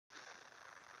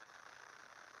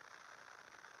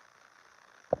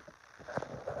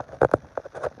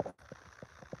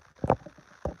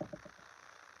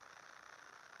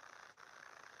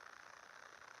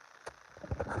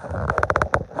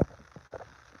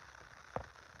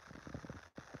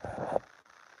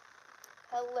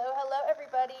Hello, hello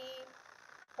everybody.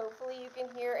 Hopefully you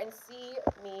can hear and see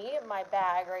me, my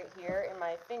bag right here in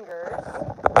my fingers.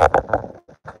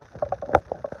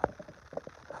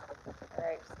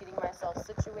 Alright, just getting myself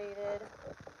situated.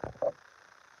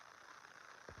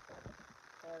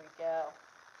 There we go.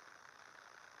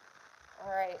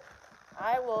 Alright,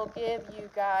 I will give you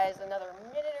guys another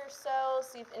minute or so,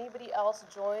 see if anybody else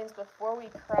joins before we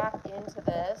crack into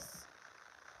this.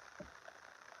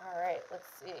 Alright, let's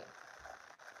see.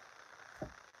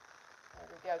 There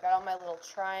we go, got all my little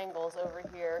triangles over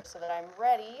here so that I'm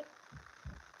ready.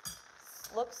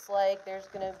 Looks like there's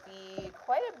going to be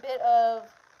quite a bit of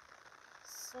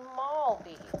small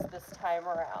beads this time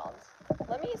around.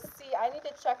 Let me see, I need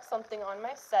to check something on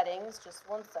my settings, just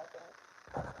 1 second.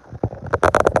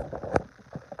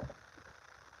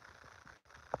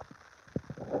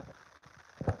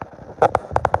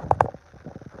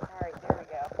 Alright, there we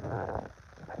go.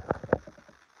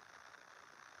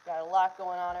 Got a lot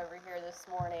going on over here this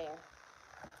morning.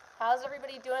 How's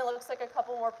everybody doing? Looks like a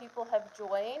couple more people have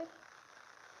joined.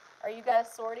 Are you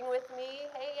guys sorting with me?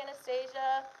 Hey,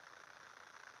 Anastasia,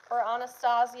 or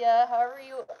Anastasia, however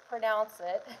you pronounce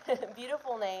it.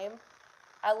 Beautiful name.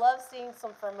 I love seeing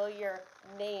some familiar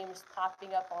names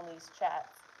popping up on these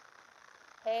chats.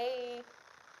 Hey.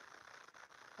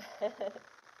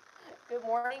 Good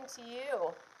morning to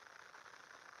you.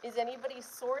 Is anybody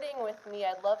sorting with me?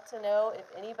 I'd love to know if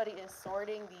anybody is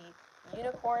sorting the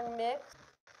unicorn mix.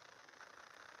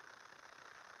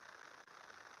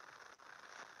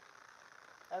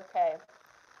 Okay,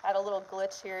 had a little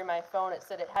glitch here in my phone. It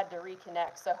said it had to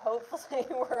reconnect, so hopefully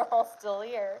we're all still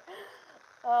here.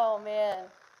 Oh man.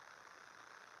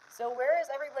 So where is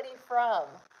everybody from?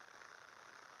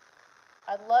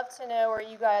 I'd love to know where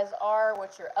you guys are,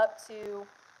 what you're up to.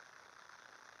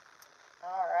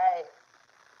 All right.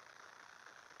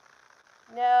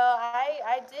 No,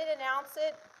 I did announce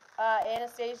it,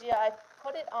 Anastasia. I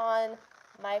put it on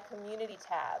my community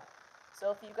tab.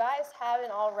 So if you guys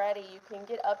haven't already, you can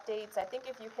get updates. I think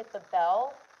if you hit the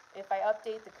bell, if I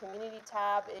update the community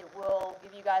tab, it will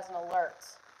give you guys an alert.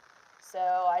 So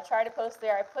I try to post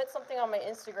there. I put something on my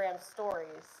Instagram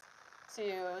stories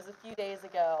too. It was a few days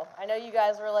ago. I know you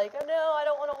guys were like, oh no, I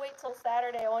don't want to wait till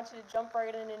Saturday. I want you to jump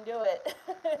right in and do it.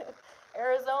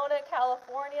 Arizona,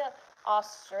 California,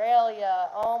 Australia.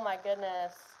 Oh my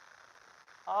goodness.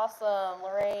 Awesome.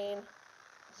 Lorraine,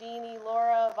 Jeannie,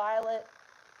 Laura, Violet.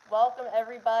 Welcome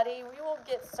everybody. We will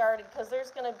get started because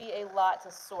there's going to be a lot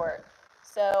to sort.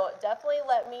 So definitely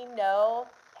let me know.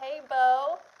 Hey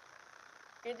Bo,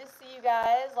 good to see you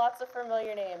guys. Lots of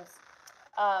familiar names.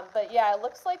 But yeah, it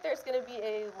looks like there's going to be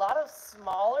a lot of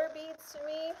smaller beads to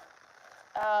me.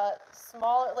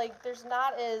 Smaller, like there's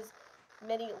not as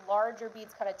many larger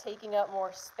beads kind of taking up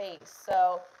more space.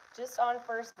 So just on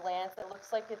first glance, it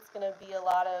looks like it's going to be a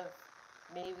lot of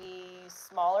maybe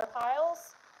smaller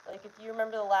piles. Like if you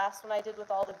remember the last one I did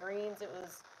with all the greens, it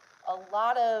was a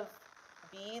lot of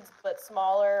beads, but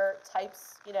smaller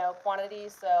types, you know,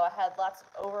 quantities. So I had lots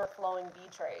of overflowing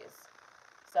bead trays.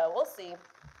 So we'll see.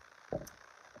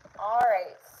 All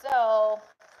right, so,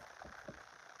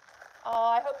 oh,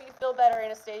 I hope you feel better,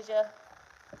 Anastasia.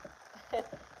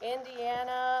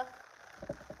 Indiana,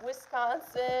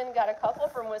 Wisconsin, got a couple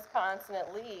from Wisconsin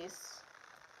at least.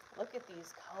 Look at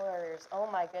these colors, oh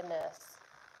my goodness.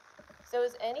 So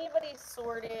is anybody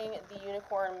sorting the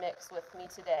unicorn mix with me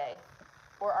today?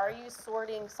 Or are you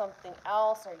sorting something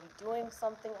else? Are you doing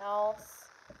something else?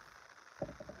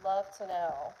 Love to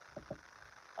know.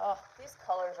 Oh, these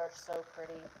colors are so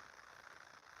pretty.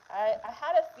 I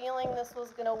had a feeling this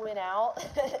was going to win out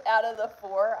of the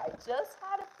four. I just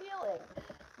had a feeling.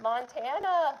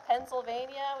 Montana,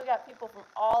 Pennsylvania, we got people from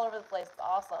all over the place. It's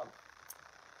awesome.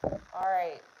 All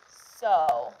right,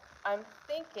 so I'm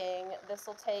thinking this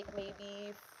will take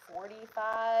maybe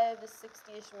 45 to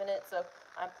 60-ish minutes. So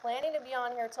I'm planning to be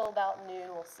on here till about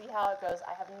noon. We'll see how it goes.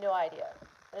 I have no idea.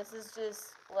 This is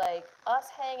just like us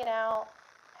hanging out,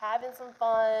 having some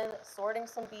fun, sorting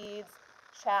some beads,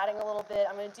 chatting a little bit.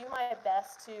 I'm going to do my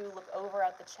best to look over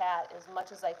at the chat as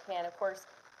much as I can. Of course,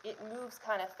 it moves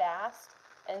kind of fast,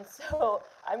 and so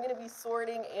I'm going to be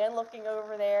sorting and looking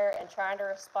over there and trying to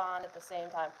respond at the same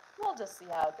time. We'll just see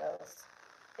how it goes.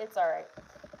 It's all right.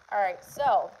 All right,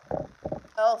 so,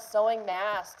 oh, sewing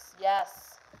masks,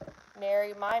 yes.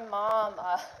 Mary, my mom,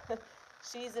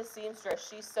 she's a seamstress.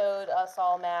 She sewed us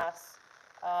all masks.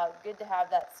 Good to have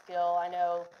that skill. I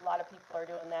know a lot of people are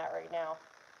doing that right now.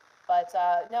 But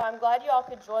no, I'm glad you all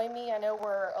could join me. I know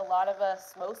a lot of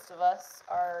us, most of us,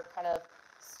 are kind of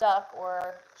stuck,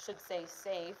 or should say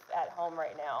safe, at home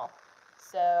right now.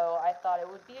 So I thought it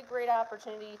would be a great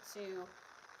opportunity to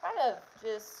kind of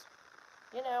just,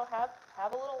 you know, have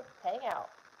a little hangout.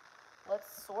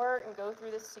 Let's sort and go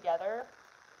through this together.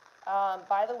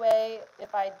 By the way,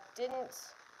 if I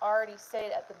didn't already say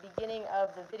it at the beginning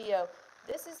of the video,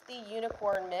 this is the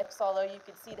unicorn mix, although you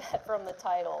could see that from the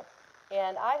title.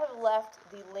 And I have left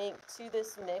the link to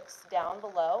this mix down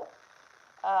below,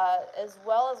 as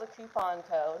well as a coupon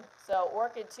code. So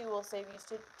Orchid 2 will save you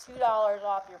 $2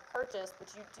 off your purchase,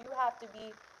 but you do have to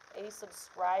be a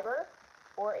subscriber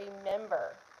or a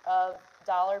member of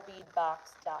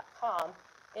 $beadbox.com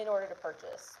in order to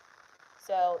purchase.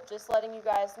 So just letting you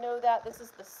guys know that this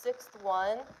is the 6th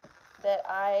one that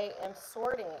I am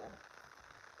sorting,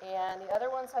 and the other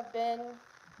ones have been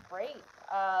great.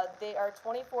 They are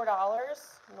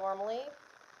 $24 normally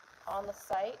on the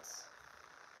site,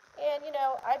 and you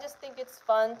know, I just think it's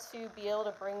fun to be able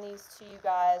to bring these to you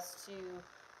guys to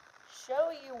show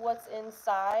you what's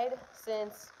inside,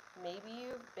 since maybe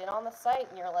you've been on the site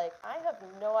and you're like, I have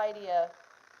no idea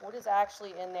what is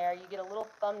actually in there. You get a little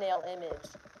thumbnail image,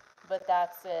 but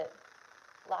that's it.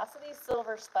 Lots of these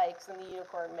silver spikes in the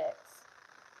unicorn mix.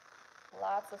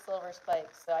 Lots of silver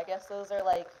spikes. So I guess those are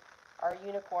like our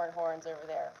unicorn horns over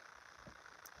there.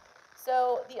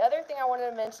 So the other thing I wanted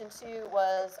to mention too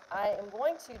was I am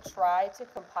going to try to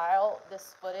compile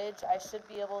this footage. I should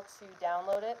be able to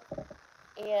download it,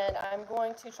 and I'm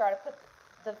going to try to put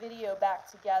the video back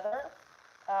together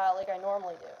like I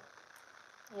normally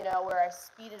do. You know, where I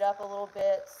speed it up a little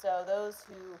bit, so those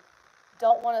who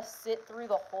don't want to sit through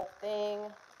the whole thing,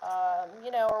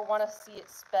 you know, or want to see it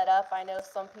sped up. I know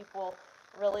some people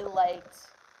really liked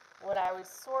when I would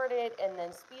sort it and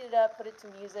then speed it up, put it to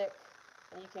music,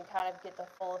 and you can kind of get the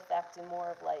full effect in more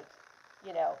of like,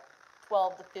 you know,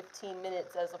 12 to 15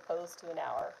 minutes as opposed to an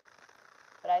hour.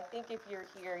 But I think if you're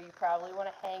here, you probably want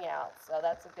to hang out, so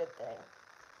that's a good thing.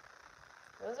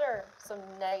 Those are some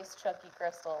nice chunky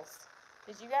crystals.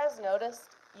 Did you guys notice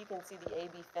you can see the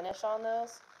AB finish on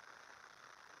those?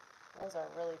 Those are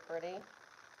really pretty.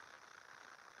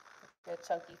 Good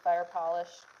chunky fire polish.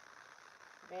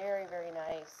 Very, very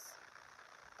nice.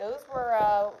 Those were,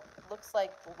 looks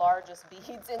like the largest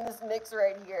beads in this mix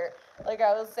right here. Like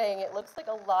I was saying, it looks like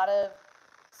a lot of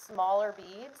smaller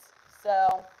beads,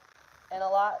 so, and a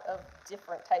lot of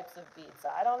different types of beads. So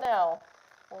I don't know.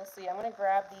 We'll see. I'm going to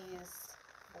grab these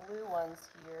blue ones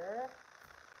here.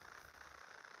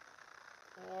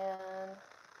 And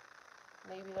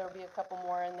maybe there'll be a couple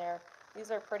more in there.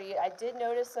 These are pretty. I did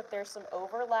notice that there's some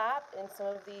overlap in some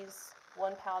of these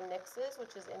 1 pound mixes,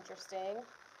 which is interesting.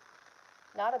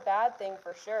 Not a bad thing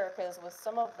for sure, because with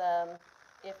some of them,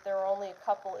 if there were only a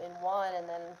couple in one and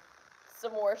then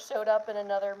some more showed up in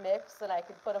another mix, then I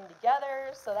could put them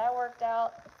together, so that worked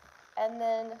out. And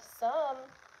then some,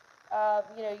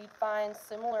 you know, you'd find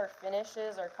similar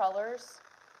finishes or colors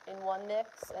in one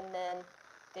mix, and then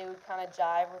they would kind of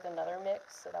jive with another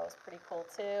mix, so that was pretty cool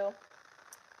too.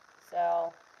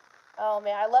 So, oh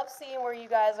man, I love seeing where you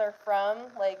guys are from.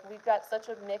 Like, we've got such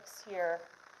a mix here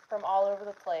from all over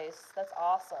the place. That's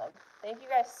awesome. Thank you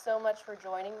guys so much for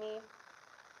joining me.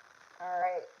 All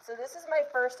right, so this is my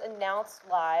first announced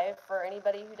live for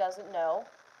anybody who doesn't know.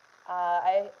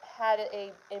 I had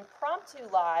an impromptu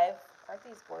live, aren't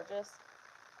these gorgeous,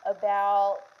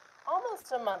 about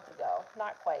almost a month ago,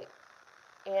 not quite.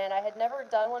 And I had never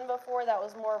done one before. That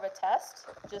was more of a test,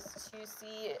 just to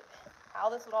see how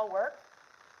this would all work,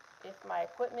 if my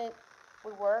equipment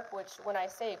would work, which when I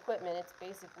say equipment, it's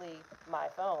basically my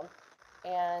phone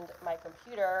and my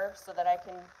computer, so that I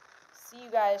can see you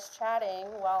guys chatting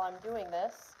while I'm doing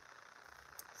this.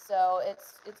 So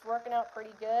it's working out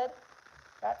pretty good.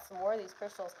 Got some more of these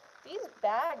crystals. These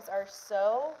bags are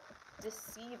so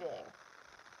deceiving.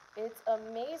 It's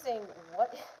amazing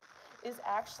what is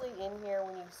actually in here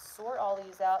when you sort all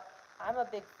these out. I'm a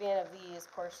big fan of these.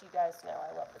 Of course, you guys know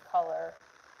I love the color.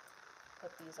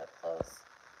 Put these up close.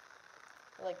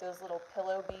 I like those little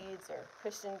pillow beads or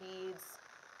cushion beads.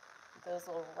 Those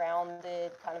little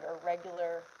rounded, kind of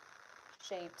irregular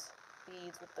shaped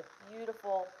beads with the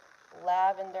beautiful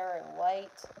lavender and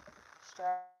white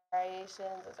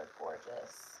striations. Those are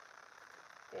gorgeous.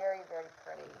 Very, very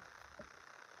pretty.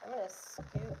 I'm going to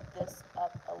scoot this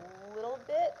up a little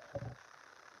bit,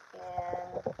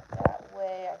 and that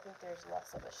way I think there's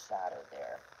less of a shadow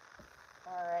there.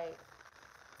 All right.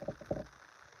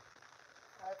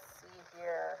 Let's see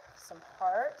here. Some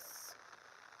hearts.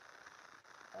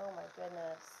 Oh my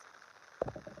goodness.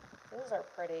 Those are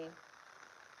pretty.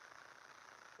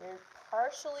 They're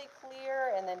partially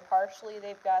clear, and then partially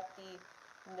they've got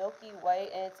the milky white,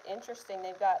 and it's interesting,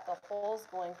 they've got the holes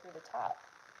going through the top.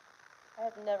 I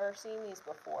have never seen these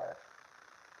before.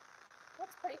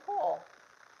 That's pretty cool.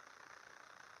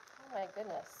 Oh my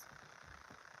goodness.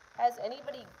 Has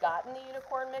anybody gotten the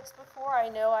unicorn mix before? I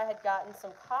know I had gotten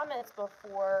some comments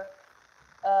before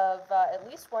of at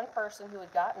least one person who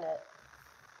had gotten it.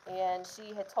 And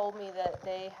she had told me that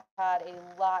they had a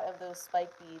lot of those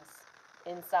spike beads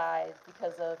inside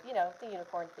because of, you know, the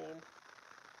unicorn theme.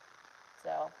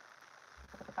 So,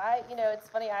 it's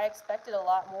funny, I expected a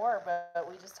lot more, but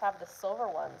we just have the silver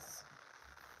ones.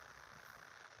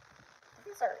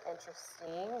 These are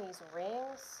interesting, these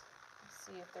rings. Let's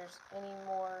see if there's any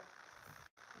more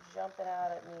jumping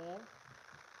out at me.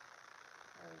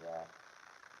 There we go.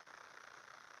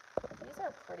 These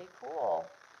are pretty cool.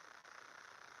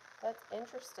 That's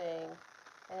interesting.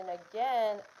 And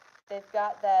again, they've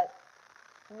got that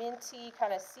minty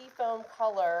kind of seafoam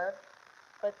color,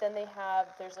 but then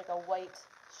there's like a white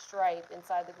stripe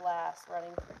inside the glass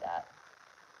running through that.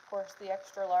 Of course, the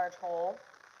extra large hole.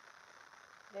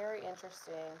 Very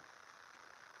interesting.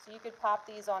 So you could pop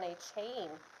these on a chain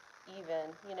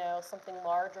even, something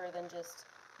larger than just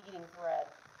beading thread.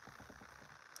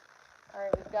 All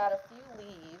right, we've got a few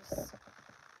leaves.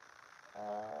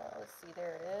 Let's see,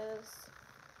 there it is.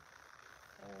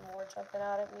 Any more jumping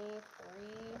out at me?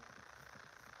 3.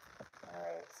 All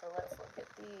right, so let's look at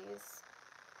these.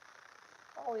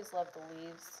 Always love the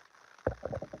leaves.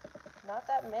 Not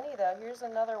that many though. Here's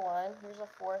another one. Here's a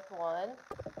 4th one.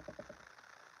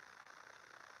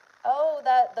 Oh,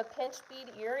 the pinch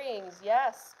bead earrings.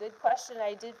 Yes, good question.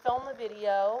 I did film the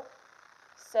video.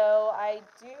 So I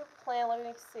do plan, let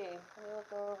me see. Let me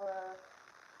look over.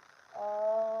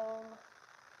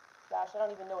 Gosh, I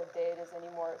don't even know what day it is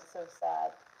anymore. It's so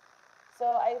sad. So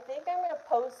I think I'm going to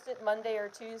post it Monday or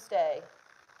Tuesday,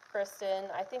 Kristen.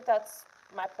 I think that's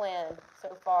my plan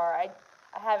so far. I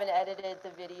haven't edited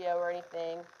the video or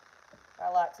anything.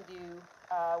 Got a lot to do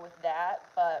with that,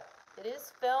 but it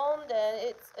is filmed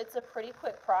and it's a pretty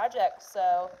quick project.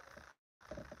 So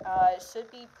it should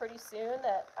be pretty soon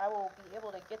that I will be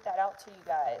able to get that out to you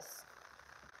guys.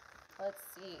 Let's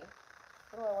see.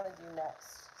 What do I want to do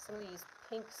next? Some of these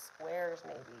pink squares,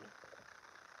 maybe.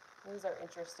 These are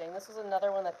interesting. This was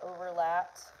another one that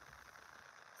overlapped.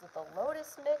 Is it the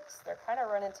lotus mix? They're kind of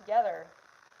running together.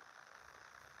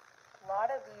 A lot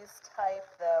of these type,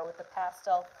 though, with the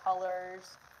pastel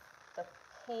colors, the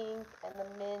pink and the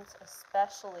mint,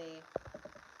 especially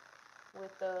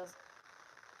with those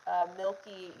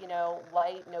milky,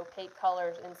 light and opaque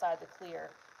colors inside the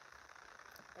clear.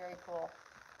 Very cool.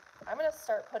 I'm going to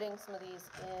start putting some of these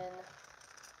in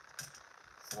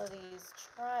some of these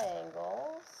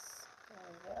triangles. There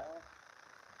we go.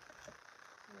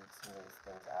 Move some of these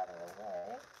things out of the way.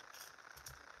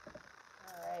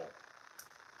 All right.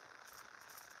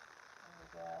 There we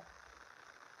go.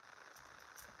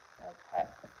 Okay.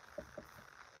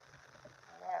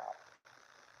 Now,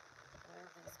 move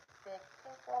these big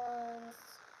pink ones.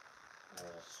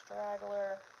 There's a straggler.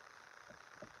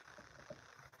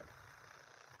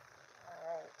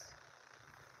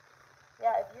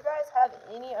 Yeah, if you guys have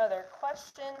any other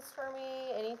questions for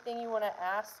me, anything you want to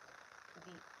ask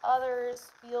the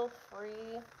others, feel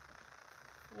free,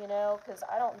 because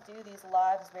I don't do these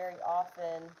lives very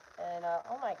often. And,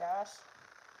 oh my gosh,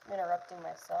 I'm interrupting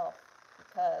myself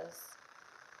because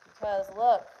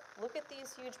look at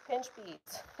these huge pinch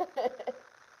beads.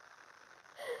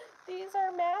 These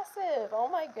are massive. Oh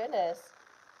my goodness.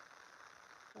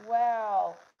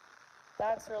 Wow.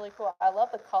 That's really cool. I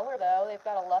love the color though. They've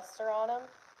got a luster on them.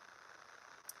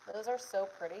 Those are so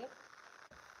pretty.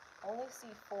 Only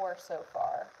see 4 so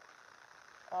far.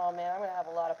 Oh man, I'm going to have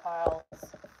a lot of piles.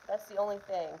 That's the only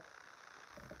thing.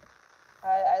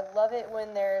 I love it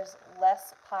when there's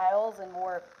less piles and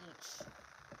more of each.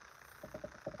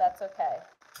 That's okay.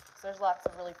 So there's lots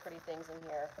of really pretty things in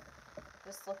here.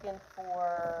 Just looking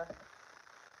for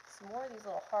some more of these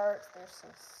little hearts. There's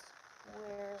some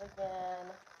squares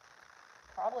again.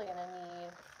 Probably going to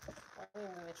need, let me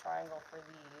move a triangle for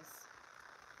these.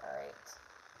 All right.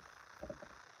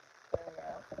 There we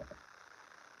go.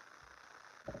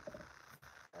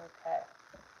 Okay.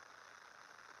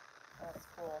 That's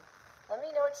cool. Let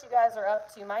me know what you guys are up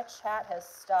to. My chat has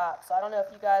stopped, so I don't know if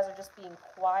you guys are just being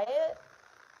quiet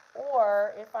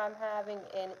or if I'm having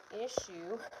an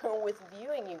issue with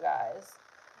viewing you guys.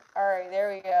 All right, there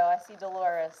we go. I see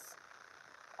Dolores.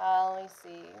 Let me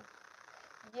see.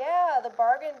 Yeah, the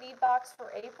bargain bead box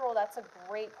for April, that's a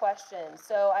great question.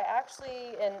 So I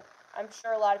actually, and I'm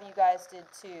sure a lot of you guys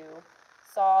did too,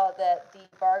 saw that the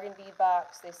bargain bead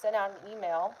box, they sent out an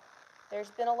email.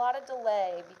 There's been a lot of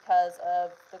delay because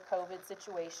of the COVID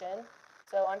situation.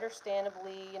 So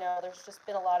understandably, there's just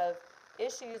been a lot of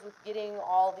issues with getting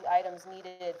all the items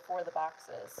needed for the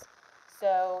boxes.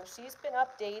 So she's been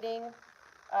updating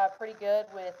pretty good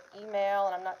with email,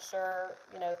 and I'm not sure,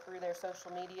 you know, through their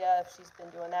social media if she's been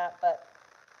doing that, but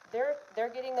they're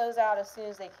getting those out as soon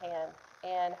as they can,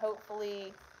 and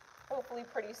hopefully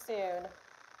pretty soon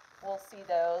we'll see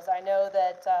those. I know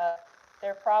that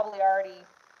they're probably already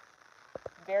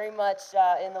very much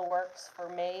in the works for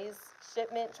May's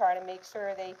shipment, trying to make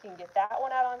sure they can get that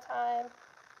one out on time.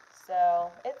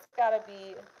 So it's gotta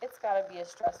be a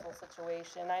stressful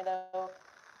situation. I know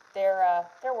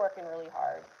they're working really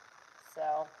hard.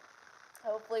 So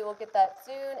hopefully we'll get that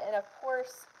soon. And of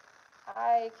course,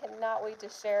 I cannot wait to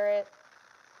share it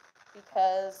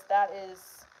because that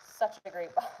is such a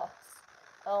great box.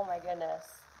 Oh my goodness,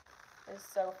 it's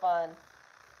so fun.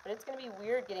 But it's gonna be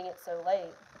weird getting it so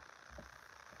late.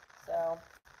 So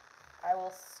I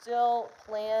will still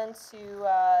plan to,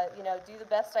 you know, do the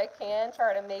best I can,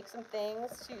 try to make some things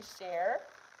to share.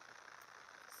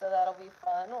 So that'll be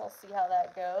fun. We'll see how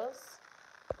that goes.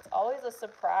 It's always a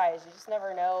surprise. You just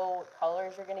never know what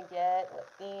colors you're going to get, what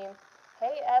theme.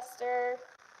 Hey, Esther.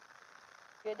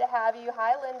 Good to have you.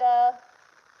 Hi, Linda.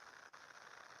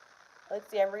 Let's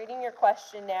see. I'm reading your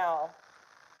question now.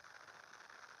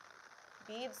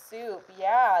 Bead soup.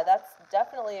 Yeah, that's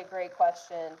definitely a great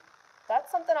question.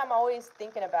 That's something I'm always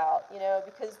thinking about, you know,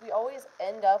 because we always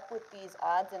end up with these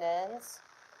odds and ends.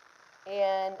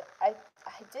 And I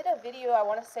did a video, I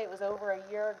want to say it was over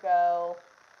a year ago,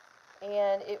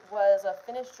 and it was a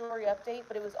finished jewelry update,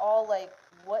 but it was all like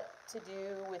what to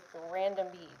do with random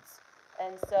beads.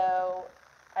 And so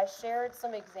I shared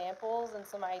some examples and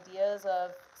some ideas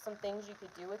of some things you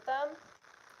could do with them.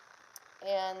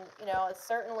 And, you know, it's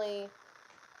certainly,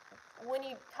 when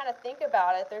you kind of think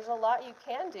about it, there's a lot you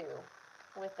can do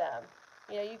with them.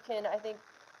 You know, you can, I think,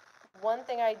 one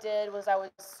thing I did was I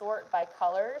would sort by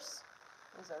colors.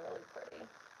 These are really pretty.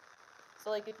 So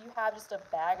like if you have just a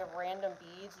bag of random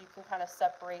beads, you can kind of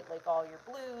separate like all your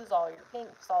blues, all your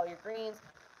pinks, all your greens.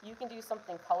 You can do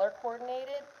something color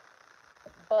coordinated.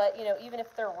 But, you know, even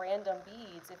if they're random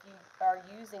beads, if you are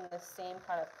using the same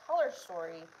kind of color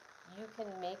story, you can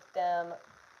make them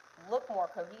look more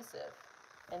cohesive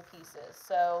in pieces.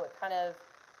 So it kind of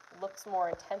looks more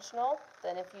intentional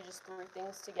than if you just threw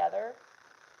things together.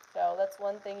 So that's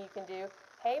one thing you can do.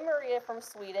 Hey, Maria from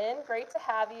Sweden, great to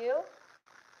have you.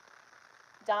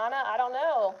 Donna, I don't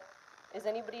know. Is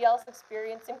anybody else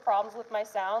experiencing problems with my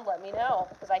sound? Let me know,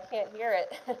 because I can't hear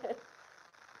it.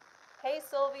 Hey,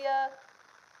 Sylvia.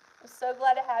 I'm so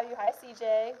glad to have you. Hi,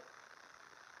 CJ.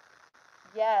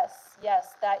 Yes,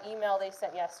 that email they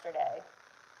sent yesterday.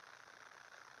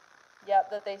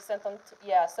 Yep, that they sent them to,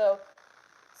 yeah, so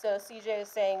CJ is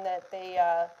saying that they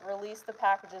released the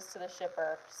packages to the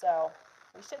shipper, so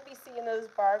we should be seeing those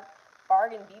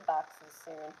bargain bead boxes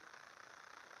soon.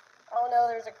 Oh no,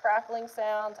 there's a crackling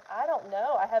sound. I don't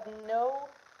know. I have no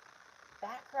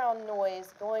background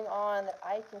noise going on that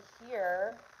I can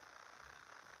hear.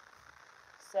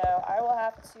 So I will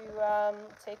have to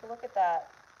take a look at that,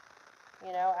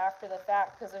 you know, after the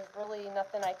fact, because there's really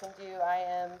nothing I can do. I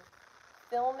am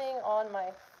filming on my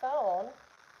phone,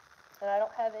 and I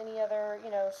don't have any other,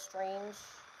 you know, strange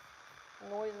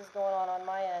noises going on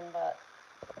my end, but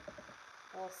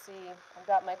we'll see. I've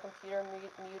got my computer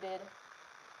muted.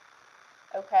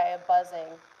 Okay, a buzzing.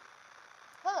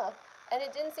 Huh. And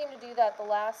it didn't seem to do that the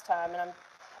last time, and I'm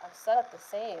set up the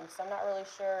same, so I'm not really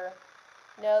sure.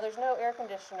 No, there's no air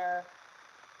conditioner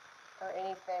or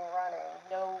anything running.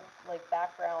 No, like,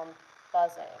 background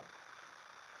buzzing.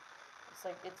 It's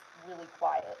like, it's really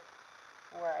quiet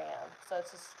where I am, so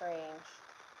it's just strange.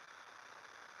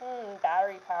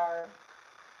 Battery power.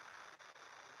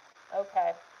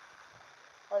 Okay.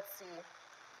 Let's see.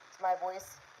 Is my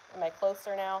voice, am I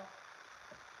closer now?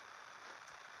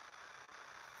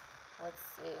 Let's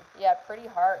see. Yeah, pretty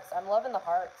hearts. I'm loving the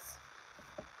hearts.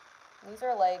 These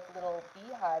are like little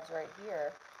beehives right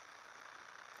here.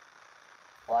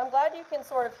 Well, I'm glad you can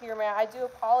sort of hear me. I do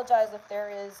apologize if there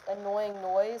is annoying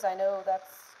noise. I know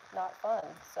that's not fun,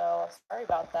 so sorry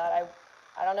about that.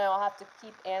 I don't know. I'll have to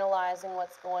keep analyzing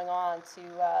what's going on to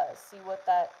see what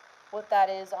that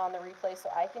is on the replay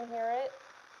so I can hear it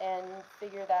and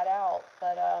figure that out.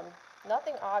 But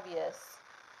nothing obvious.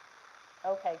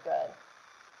 Okay, good.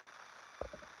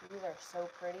 These are so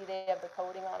pretty. They have the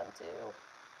coating on them too.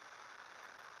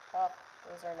 Oh,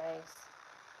 those are nice.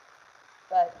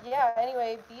 But yeah,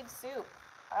 anyway, bead soup.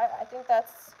 I think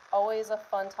that's always a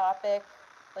fun topic.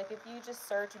 Like if you just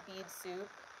search bead soup,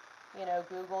 you know,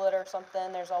 Google it or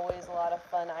something, there's always a lot of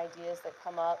fun ideas that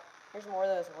come up. Here's more of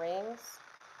those rings.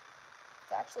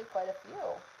 It's actually quite a few.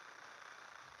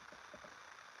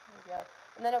 There you go.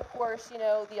 And then of course, you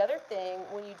know, the other thing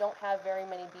when you don't have very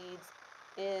many beads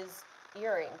is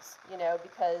earrings, you know,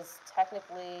 because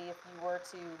technically if you were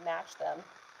to match them,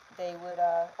 they would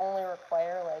only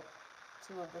require like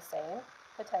two of the same,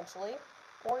 potentially,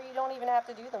 or you don't even have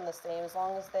to do them the same as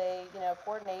long as they, you know,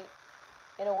 coordinate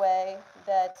in a way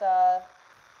that,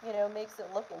 you know, makes it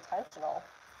look intentional.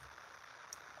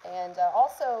 And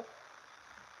also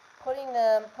putting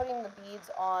the beads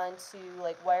onto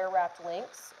like wire wrapped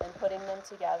links and putting them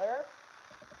together,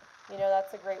 you know,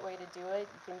 that's a great way to do it.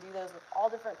 You can do those with all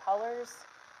different colors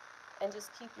and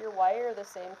just keep your wire the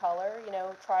same color, you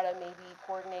know, try to maybe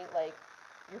coordinate like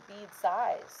your bead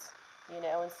size, you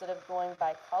know, instead of going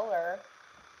by color,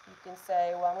 you can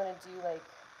say, well, I'm going to do like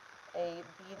a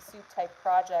bead soup type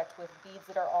project with beads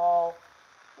that are all,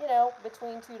 you know,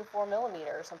 between 2 to 4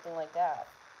 millimeter or something like that.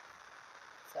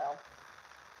 So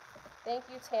thank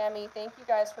you, Tammy. Thank you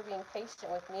guys for being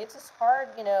patient with me. It's just hard,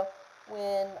 you know,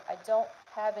 when I don't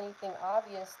have anything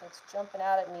obvious that's jumping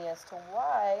out at me as to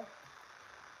why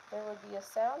there would be a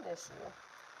sound issue.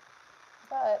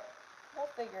 But we'll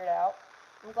figure it out.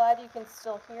 I'm glad you can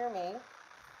still hear me.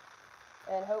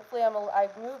 And hopefully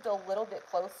I've moved a little bit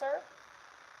closer.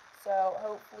 So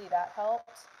hopefully that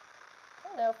helped. I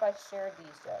don't know if I shared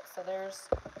these yet. So there's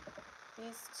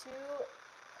these two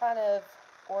kind of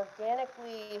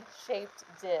organically shaped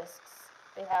discs.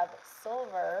 They have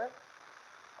silver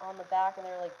on the back and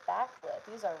they're like backlit.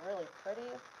 These are really pretty.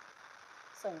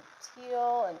 Some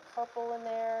teal and purple in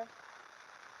there.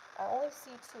 I only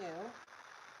see two.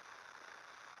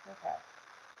 Okay.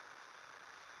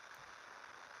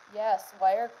 Yes,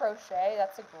 wire crochet,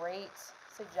 that's a great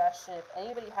suggestion. If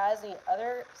anybody has any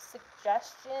other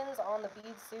suggestions on the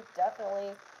bead soup,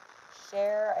 definitely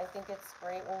share. I think it's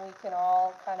great when we can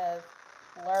all kind of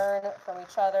learn from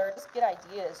each other, just get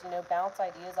ideas, you know, bounce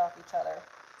ideas off each other.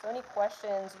 So any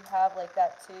questions you have like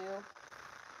that too,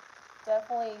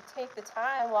 definitely take the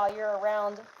time while you're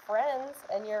around friends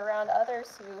and you're around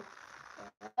others who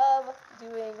love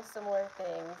doing similar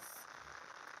things.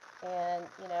 And,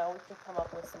 you know, we can come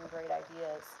up with some great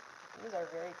ideas. These are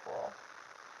very cool.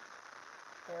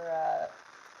 They're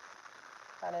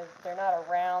they're not a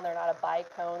round, they're not a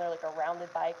bicone, they're like a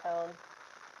rounded bicone.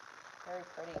 Very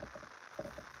pretty.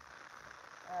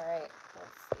 All right,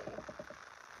 let's see.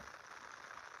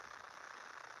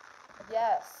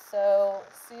 Yes, so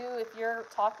Sue, if you're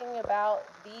talking about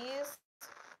these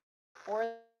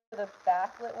or the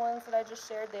backlit ones that I just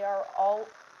shared, they are all,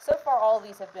 so far all of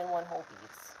these have been one hole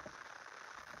beads.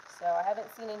 So I haven't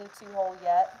seen any two hole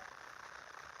yet.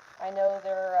 I know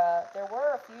there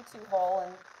were a few two hole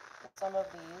in some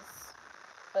of these,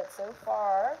 but so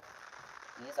far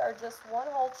these are just one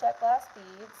hole Czech glass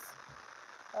beads.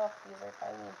 Oh, these are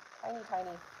tiny, tiny,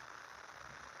 tiny.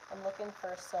 I'm looking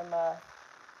for some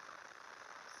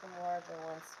larger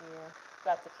ones here.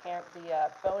 Got the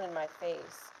phone in my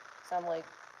face, so I'm like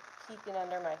peeking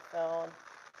under my phone.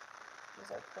 These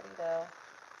are pretty though.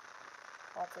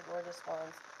 Lots of gorgeous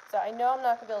ones. So I know I'm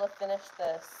not gonna be able to finish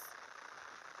this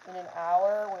in an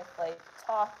hour with like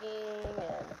talking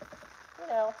and, you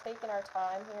know, taking our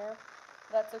time here.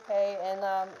 That's okay. And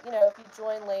you know, if you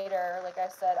join later, like I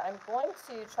said, I'm going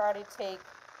to try to take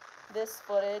this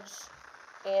footage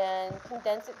and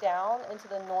condense it down into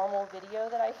the normal video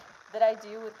that I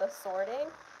do with the sorting.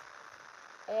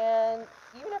 And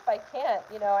even if I can't,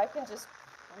 you know, I can just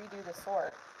redo the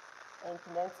sort and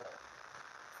condense it.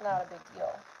 It's not a big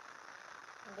deal.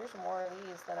 And there's more of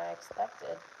these than I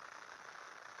expected.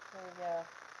 There we go.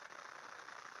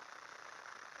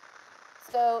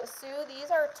 So, Sue, these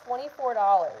are $24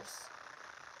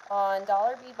 on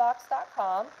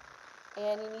dollarbeadbox.com,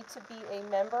 and you need to be a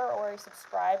member or a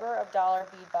subscriber of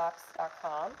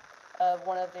dollarbeadbox.com, of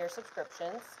one of their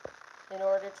subscriptions, in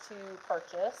order to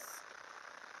purchase.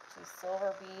 These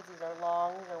silver beads, these are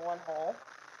long, these are one hole.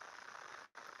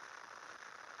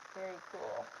 Very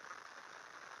cool.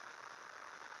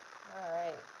 All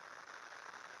right.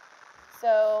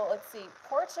 So let's see,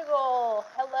 Portugal,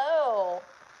 hello.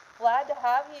 Glad to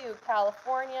have you,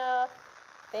 California.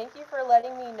 Thank you for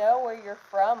letting me know where you're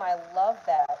from. I love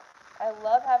that. I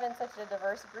love having such a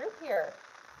diverse group here.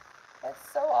 That's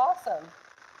so awesome.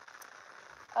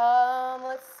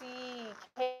 Let's see,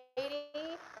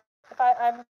 Katie,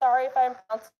 I'm sorry if I'm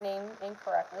pronouncing your name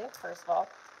incorrectly, first of all.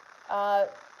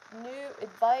 New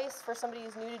advice for somebody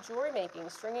who's new to jewelry making.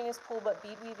 Stringing is cool, but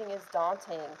bead weaving is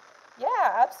daunting.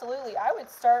 Yeah, absolutely. I would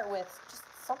start with just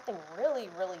something really,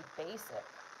 really basic.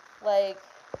 Like,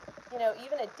 you know,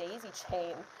 even a daisy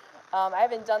chain. I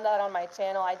haven't done that on my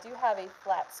channel. I do have a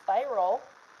flat spiral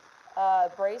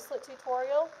bracelet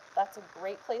tutorial. That's a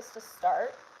great place to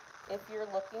start if you're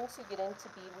looking to get into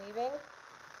bead weaving.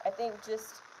 I think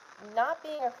just not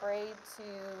being afraid to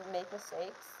make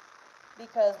mistakes,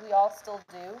 because we all still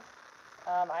do.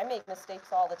 I make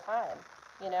mistakes all the time.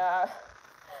 You know,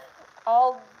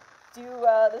 I'll do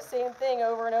the same thing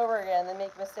over and over again, then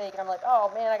make a mistake, and I'm like,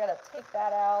 oh man, I gotta take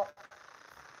that out.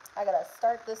 I gotta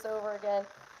start this over again.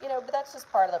 You know, but that's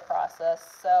just part of the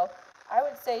process. So I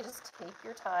would say just take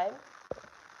your time.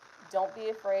 Don't be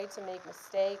afraid to make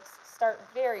mistakes. Start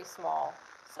very small.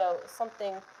 So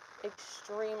something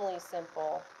extremely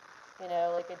simple, you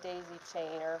know, like a daisy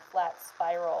chain or a flat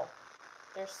spiral.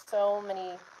 There's so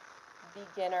many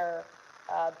beginner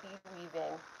bead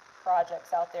weaving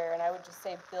projects out there, and I would just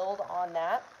say build on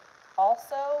that.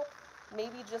 Also,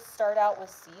 maybe just start out with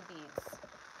seed beads.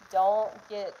 Don't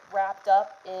get wrapped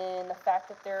up in the fact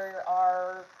that there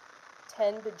are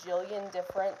 10 bajillion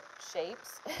different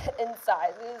shapes and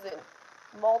sizes and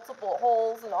multiple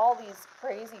holes and all these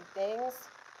crazy things.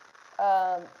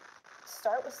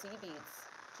 Start with seed beads.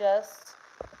 Just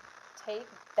take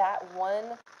that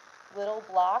one little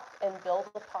block and build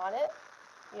upon it.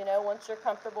 You know, once you're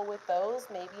comfortable with those,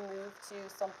 maybe move to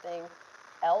something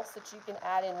else that you can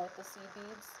add in with the seed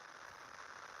beads.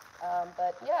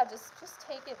 But yeah, just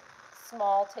take it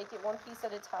small, take it one piece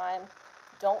at a time.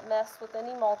 Don't mess with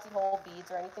any multi-hole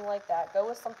beads or anything like that. Go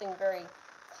with something very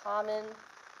common,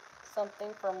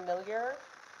 something familiar,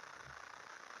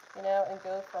 you know, and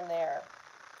go from there.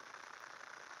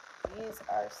 These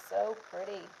are so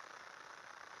pretty.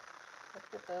 Look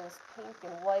at those pink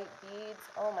and white beads.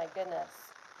 Oh my goodness.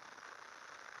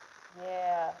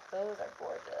 Yeah, those are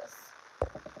gorgeous.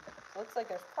 Looks like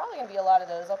there's probably going to be a lot of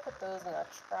those. I'll put those in a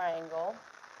triangle.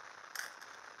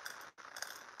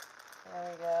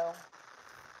 There we go.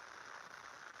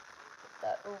 Put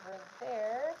that over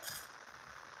there.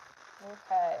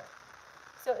 Okay.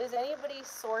 So is anybody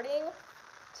sorting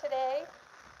today?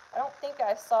 I don't think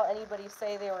I saw anybody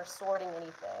say they were sorting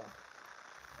anything.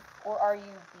 Or are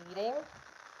you beading?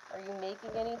 Are you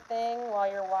making anything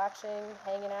while you're watching,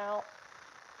 hanging out?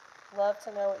 Love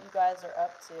to know what you guys are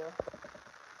up to.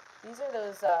 These are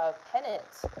those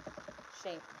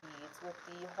pennant-shaped beads with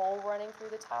the hole running through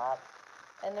the top.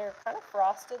 And they're kind of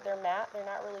frosted. They're matte. They're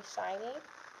not really shiny.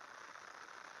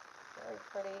 Very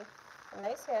pretty. A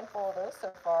nice handful of those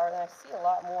so far, and I see a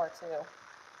lot more too.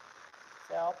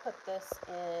 So I'll put this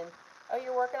in. Oh,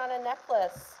 you're working on a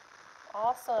necklace.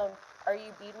 Awesome. Are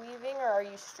you bead weaving or are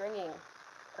you stringing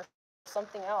or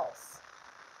something else?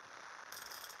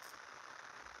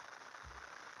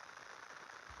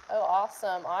 Oh,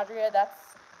 awesome. Audria,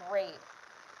 that's great.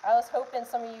 I was hoping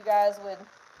some of you guys would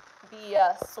be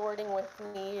sorting with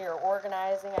me or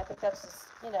organizing. I think that's just,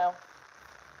 you know,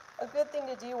 a good thing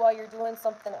to do while you're doing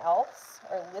something else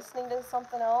or listening to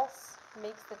something else.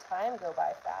 Makes the time go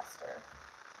by faster.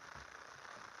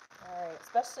 All right,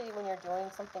 especially when you're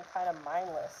doing something kind of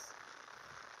mindless.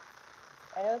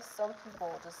 I know some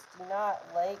people just do not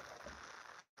like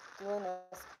doing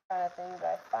this kind of thing, but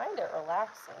I find it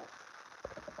relaxing.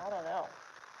 I don't know.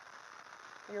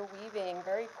 You're weaving,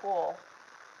 very cool.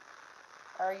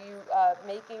 Are you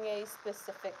making a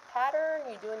specific pattern?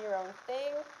 Are you doing your own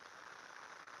thing?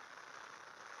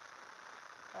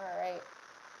 All right.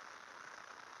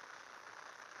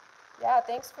 Yeah,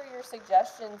 thanks for your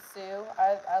suggestions, Sue.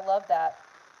 I love that.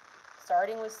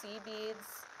 Starting with seed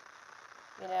beads,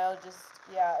 you know, just,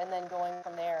 yeah, and then going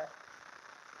from there.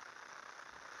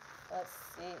 Let's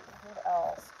see, what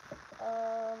else?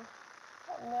 I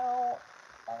don't know.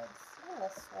 I've seen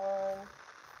this one.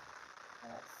 I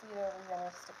don't see it over here. I'm going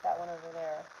to stick that one over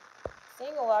there.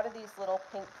 Seeing a lot of these little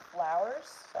pink flowers,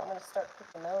 so I'm going to start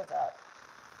picking those up.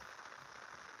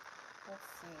 Let's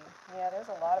see. Yeah, there's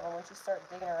a lot of them once you start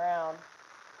digging around.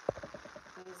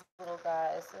 These little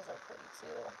guys, those are pretty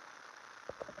too.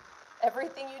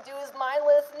 Everything you do is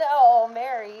mindless? No,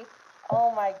 Mary.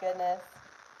 Oh my goodness.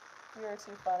 You're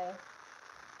too funny.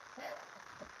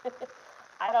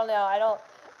 I don't know.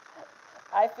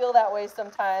 I feel that way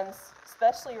sometimes,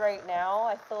 especially right now.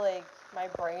 I feel like my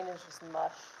brain is just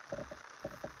mush.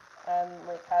 I'm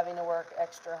like having to work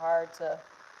extra hard to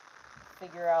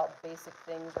figure out basic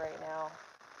things right now.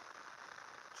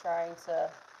 Trying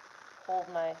to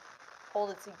hold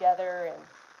it together and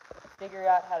figure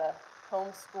out how to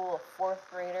homeschool a 4th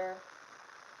grader.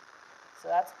 So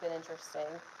that's been interesting.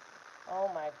 Oh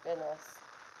my goodness.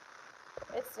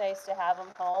 It's nice to have him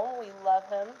home. We love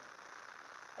him.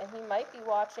 And he might be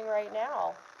watching right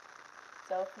now.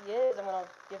 So if he is, I'm going to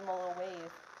give him a little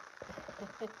wave.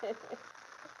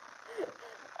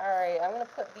 Alright, I'm going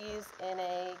to put these in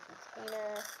a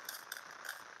container.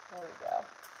 There we go.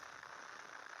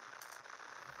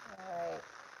 Alright.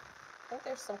 I think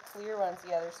there's some clear ones.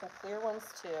 Yeah, there's some clear ones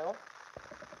too.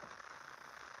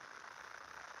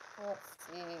 Let's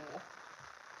see.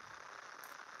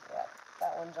 Yep,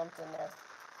 that one jumped in there.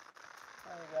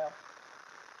 There we go.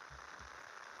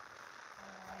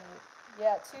 Alright.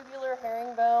 Yeah, tubular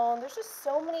herringbone. There's just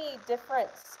so many different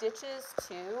stitches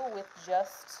too with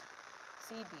just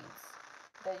seed beads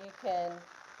that you can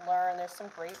learn. There's some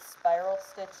great spiral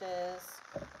stitches.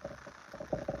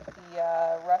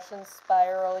 The Russian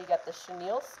spiral, you got the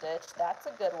chenille stitch. That's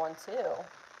a good one too,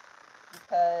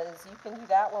 because you can do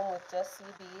that one with just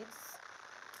seed beads.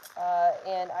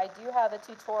 And I do have a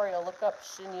tutorial. Look up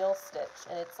chenille stitch,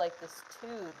 and it's like this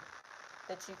tube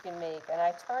that you can make. And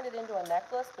I turned it into a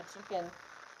necklace, but you can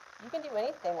do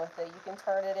anything with it. You can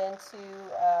turn it into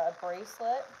a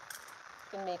bracelet.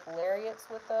 You can make lariats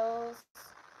with those.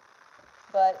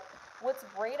 But what's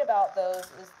great about those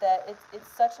is that it's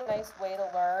such a nice way to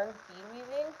learn bead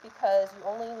weaving, because you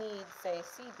only need, say,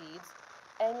 seed beads,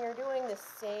 and you're doing the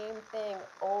same thing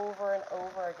over and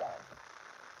over again.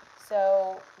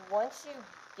 So once you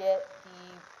get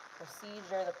the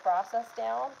procedure, the process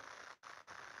down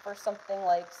for something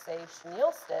like, say,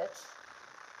 chenille stitch,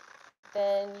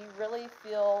 then you really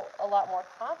feel a lot more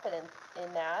confident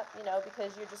in that, you know,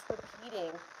 because you're just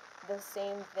repeating the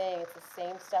same thing. It's the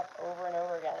same step over and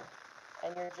over again.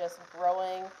 And you're just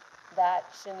growing that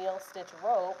chenille stitch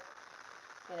rope,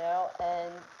 you know,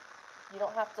 and you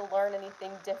don't have to learn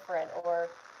anything different or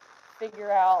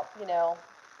figure out, you know,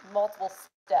 multiple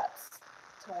steps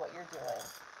to what you're doing.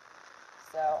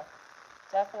 So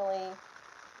definitely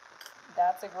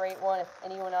that's a great one. If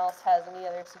anyone else has any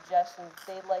other suggestions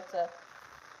they'd like to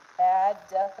add,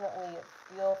 definitely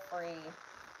feel free,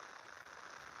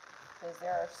 because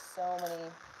there are so many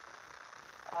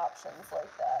options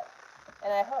like that.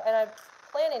 And I'm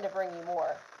planning to bring you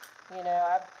more. You know,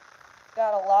 I've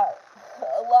got a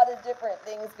lot of different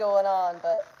things going on,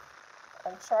 but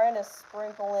I'm trying to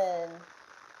sprinkle in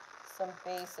some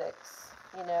basics,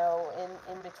 you know,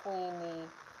 in between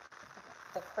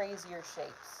the crazier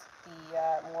shapes,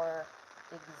 the more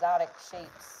exotic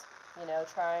shapes, you know,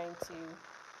 trying to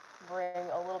bring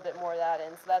a little bit more of that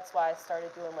in. So that's why I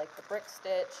started doing like the brick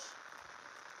stitch,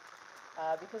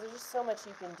 because there's just so much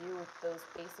you can do with those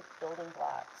basic building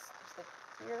blocks. There's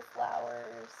the clear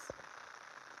flowers.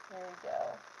 There you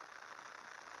go.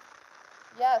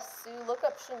 Yes, Sue, look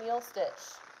up chenille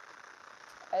stitch.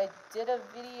 I did a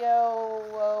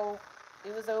video,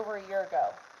 it was over a year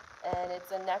ago, and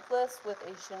it's a necklace with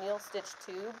a chenille stitch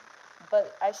tube,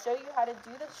 but I show you how to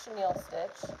do the chenille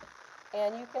stitch,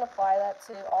 and you can apply that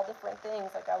to all different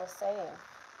things, like I was saying.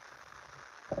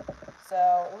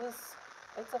 So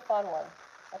it's a fun one.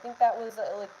 I think that was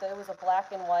it was a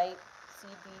black and white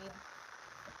seed bead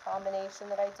combination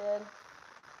that I did.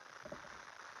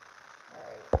 All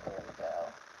right, there we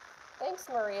go. Thanks,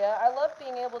 Maria. I love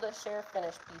being able to share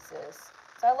finished pieces.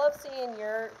 So I love seeing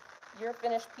your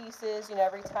finished pieces. You know,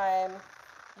 every time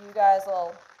you guys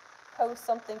will post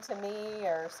something to me,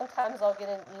 or sometimes I'll get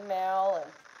an email,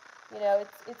 and you know,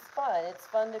 it's fun. It's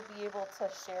fun to be able to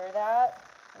share that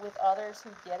with others who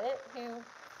get it,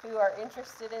 who are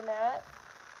interested in that.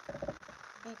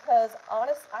 Because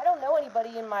I don't know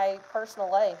anybody in my personal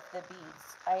life that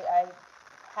beads. I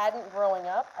hadn't growing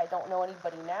up. I don't know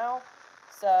anybody now.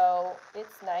 So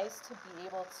it's nice to be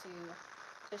able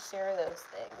to share those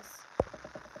things.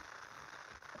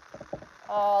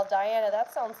 Oh, Diana,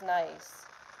 that sounds nice.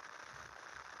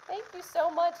 Thank you so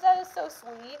much. That is so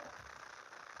sweet.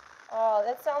 Oh,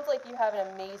 that sounds like you have an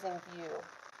amazing view.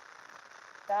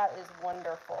 That is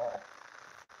wonderful.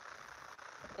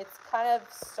 It's kind of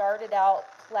started out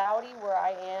cloudy where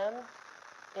I am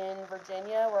in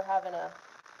Virginia. We're having a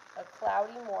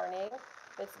cloudy morning.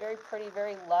 It's very pretty,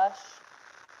 very lush.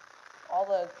 All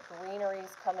the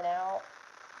greenery's coming out.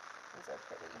 These are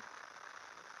pretty.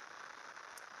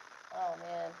 Oh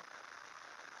man.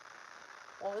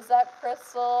 What was that,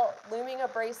 Crystal? Looming a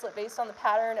bracelet based on the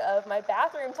pattern of my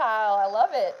bathroom tile. I love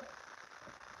it.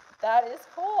 That is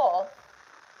cool.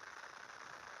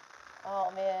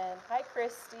 Oh man. Hi,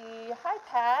 Christy. Hi,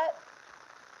 Pat.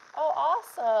 Oh,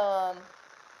 awesome.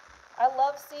 I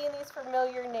love seeing these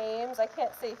familiar names. I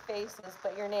can't say faces,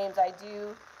 but your names I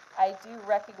do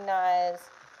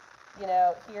recognize, you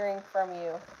know, hearing from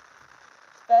you.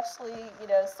 Especially, you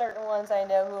know, certain ones I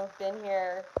know who have been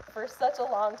here for such a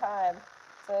long time.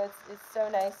 So it's so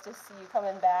nice to see you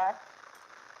coming back.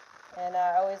 And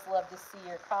I always love to see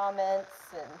your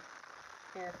comments and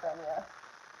hear from you.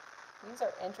 These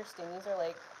are interesting. These are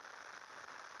like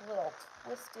little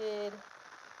twisted.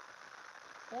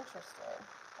 Interesting.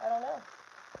 I don't know.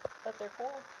 But they're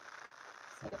cool.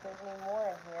 See if there's any more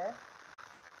in here.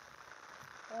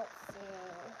 Let's see.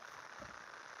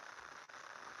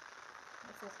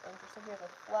 This is interesting. Here's a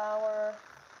flower.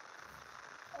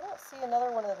 I don't see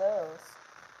another one of those.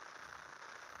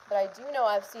 But I do know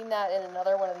I've seen that in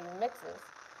another one of these mixes.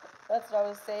 That's what I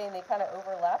was saying. They kind of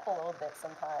overlap a little bit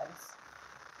sometimes.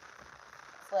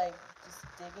 It's like just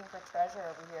digging for treasure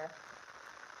over here.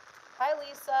 Hi,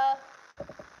 Lisa.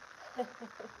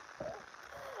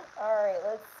 All right,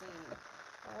 let's see.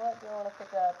 What do I want to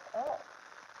pick up? Oh,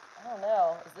 I don't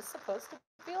know. Is this supposed to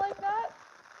be like that?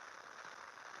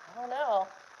 I don't know.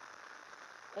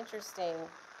 Interesting.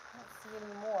 I don't see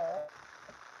any more.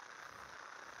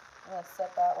 I'm going to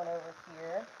set that one over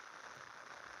here.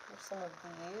 Here's some of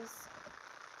these.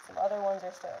 Some other ones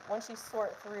are starting. Once you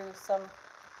sort through, some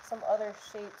other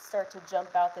shapes start to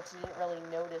jump out that you didn't really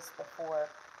notice before.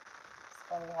 It's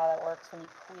funny how that works when you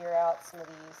clear out some of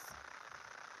these.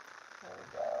 There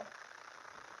we go.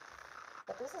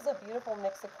 But this is a beautiful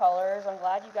mix of colors. I'm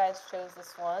glad you guys chose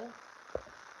this one.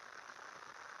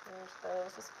 There's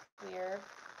those, just clear.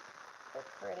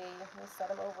 They're pretty. Let me set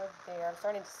them over there. I'm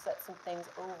starting to set some things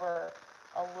over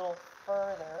a little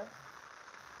further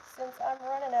since I'm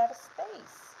running out of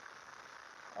space.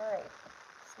 All right,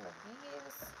 some of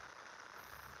these.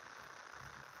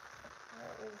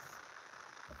 There is,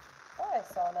 oh, I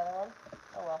saw another one.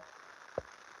 Oh well.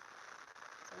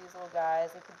 So these little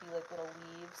guys, they could be like little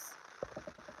leaves.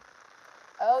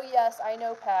 Oh yes, I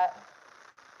know, Pat.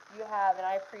 You have, and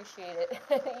I appreciate it.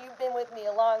 You've been with me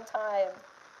a long time.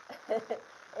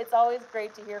 It's always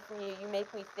great to hear from you. You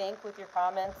make me think with your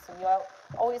comments, and you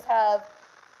always have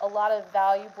a lot of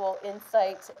valuable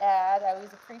insight to add. I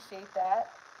always appreciate that.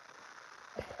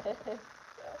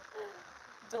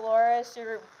 Dolores,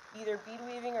 you're either bead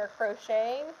weaving or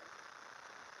crocheting.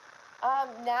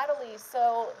 Natalie,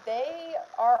 so they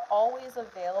are always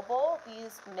available,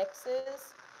 these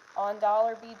mixes, on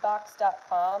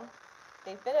dollarbeadbox.com.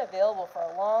 They've been available for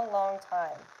a long, long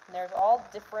time. And there's all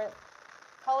different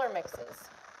color mixes.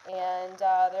 And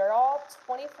they're all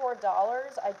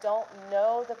 $24. I don't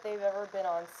know that they've ever been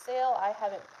on sale. I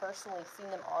haven't personally seen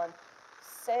them on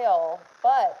sale,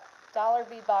 but Dollar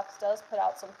Bead Box does put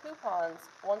out some coupons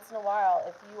once in a while.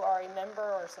 If you are a member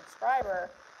or subscriber,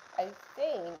 I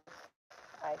think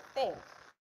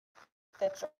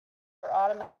that you're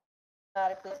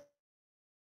automatically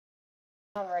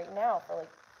on right now for like,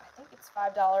 I think it's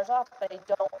 $5 off, but I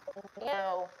don't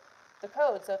know the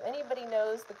code. So if anybody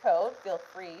knows the code, feel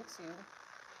free to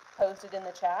post it in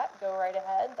the chat. Go right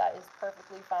ahead. That is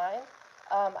perfectly fine.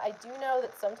 I do know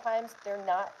that sometimes they're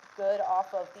not good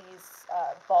off of these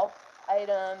bulk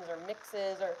items or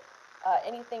mixes or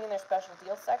anything in their special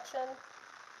deal section.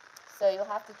 So you'll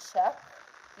have to check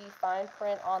the fine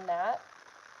print on that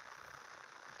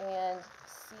and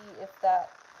see if that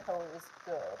code is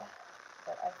good.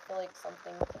 But I feel like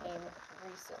something came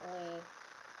recently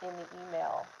in the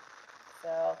email.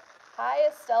 So, hi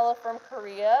Estella from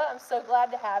Korea. I'm so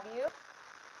glad to have you.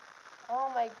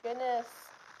 Oh my goodness.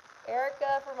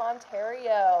 Erica from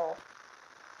Ontario.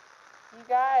 You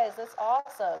guys, that's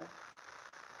awesome.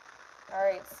 All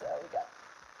right, so we got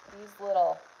these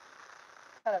little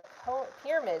kind of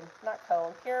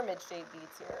pyramid shaped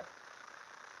beads here.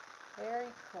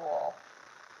 Very cool.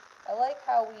 I like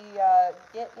how we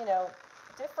get,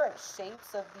 different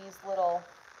shapes of these little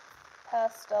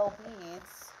pastel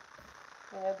beads,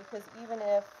 because even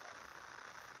if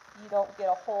you don't get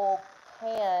a whole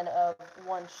pan of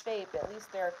one shape, at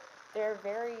least they're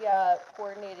very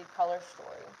coordinated color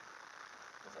story.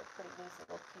 These are pretty neat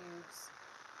little cubes.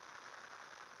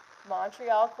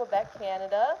 Montreal, Quebec,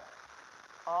 Canada.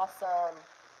 Awesome.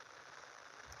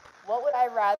 What would I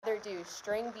rather do,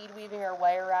 string bead weaving or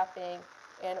wire wrapping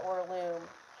and or loom?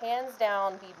 Hands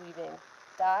down, bead weaving.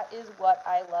 That is what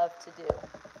I love to do.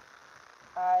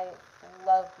 I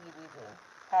love bead weaving.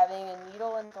 Having a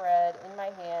needle and thread in my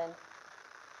hand,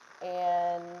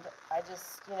 and I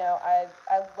just, I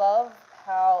love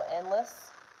how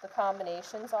endless the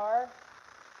combinations are,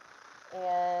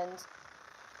 and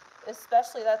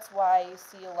especially that's why you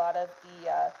see a lot of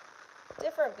the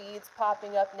different beads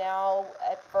popping up now.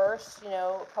 At first,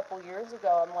 a couple years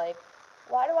ago, I'm like,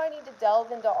 why do I need to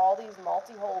delve into all these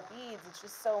multi-hole beads? It's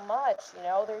just so much,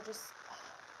 they're just,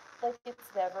 like, it's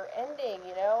never ending,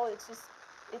 it's just,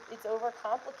 it's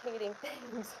overcomplicating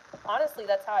things. Honestly,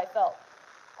 that's how I felt.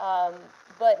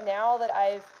 But now that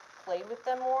I've played with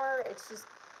them more, it's just,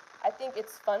 I think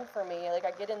it's fun for me. Like,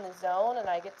 I get in the zone and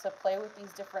I get to play with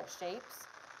these different shapes,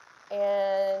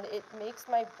 and it makes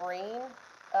my brain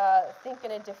think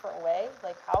in a different way.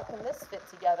 Like, how can this fit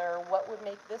together? What would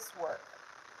make this work?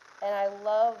 And I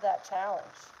love that challenge.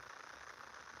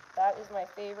 That is my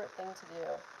favorite thing to do.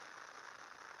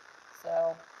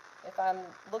 So if I'm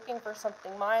looking for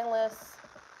something mindless,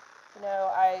 You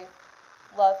know, I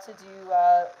love to do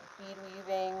bead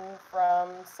weaving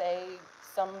from, say,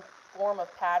 some form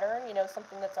of pattern, you know,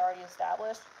 something that's already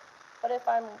established. But if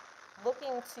I'm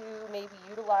looking to maybe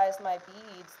utilize my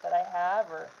beads that I have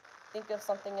or think of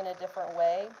something in a different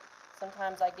way,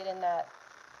 sometimes I get in that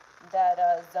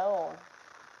zone,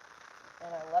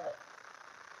 and I love it.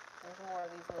 There's more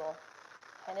of these little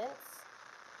pennants.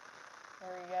 There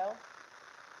we go.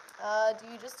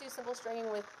 Do you just do simple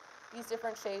stringing with these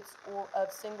different shapes or of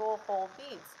single hold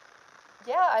beads?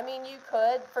 Yeah, I mean, you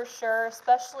could for sure,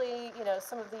 especially, you know,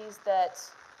 some of these that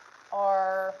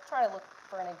are, I'm trying to look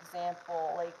for an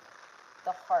example, like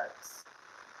the hearts.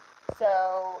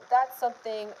 So that's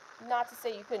something, not to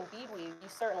say you couldn't bead weave, you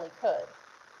certainly could.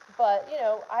 But, you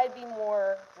know, I'd be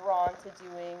more drawn to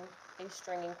doing a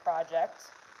stringing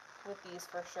project with these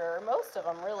for sure. Most of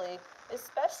them really,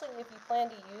 especially if you plan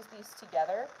to use these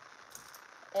together.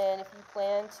 And if you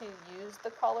plan to use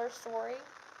the color story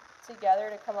together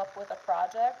to come up with a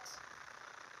project.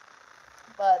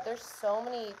 But there's so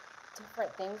many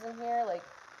different things in here, like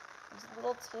these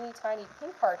little teeny tiny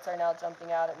pink hearts are now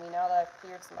jumping out at me now that I've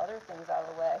cleared some other things out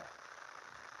of the way.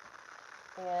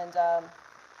 And I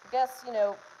guess, you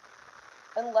know,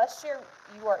 unless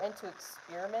you are into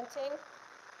experimenting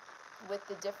with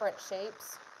the different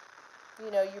shapes, you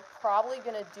know, you're probably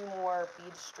going to do more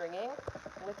bead stringing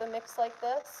with a mix like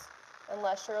this,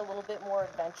 unless you're a little bit more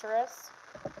adventurous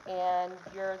and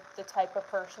you're the type of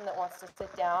person that wants to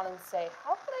sit down and say,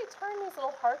 how can I turn these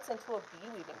little hearts into a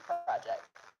bead weaving project?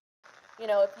 You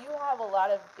know, if you have a lot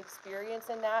of experience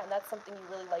in that and that's something you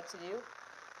really like to do,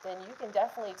 then you can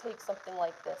definitely take something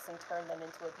like this and turn them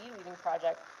into a bead weaving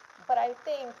project. But I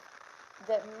think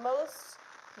that most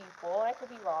people, and I could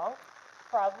be wrong,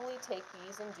 probably take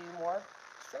these and do more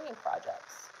stringing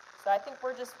projects. So I think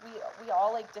we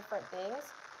all like different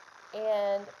things,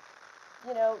 and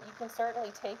you know, you can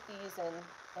certainly take these and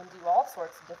do all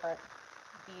sorts of different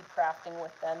bead crafting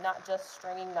with them, not just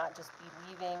stringing, not just bead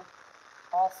weaving,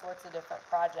 all sorts of different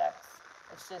projects.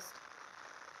 It's just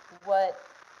what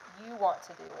you want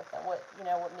to do with them, what, you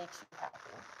know, what makes you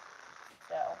happy.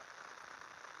 So,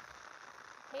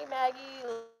 hey Maggie,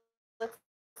 let's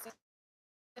see.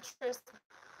 Citrus.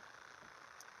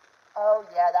 Oh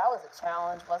yeah, that was a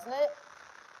challenge, wasn't it?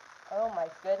 Oh my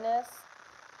goodness.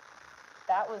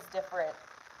 That was different.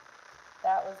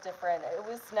 That was different. It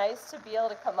was nice to be able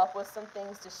to come up with some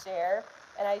things to share,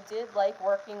 and I did like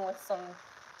working with some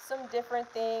different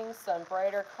things, some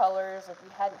brighter colors. Like we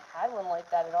hadn't had one like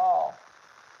that at all.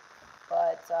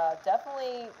 But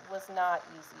definitely was not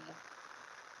easy.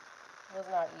 It was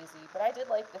not easy, but I did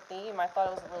like the theme. I thought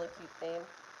it was a really cute theme.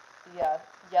 The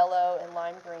yellow and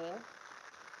lime green.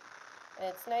 And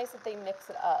it's nice that they mix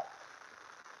it up.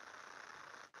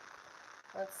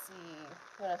 Let's see,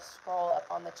 I'm going to scroll up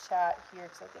on the chat here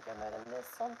because I think I might have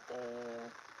missed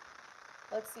something.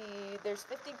 Let's see, there's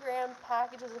 50-gram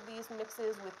packages of these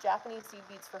mixes with Japanese seed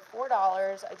beads for $4.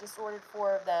 I just ordered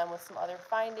 4 of them with some other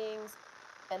findings,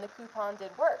 and the coupon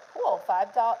did work. Cool,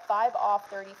 5 off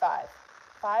 35.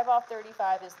 5 off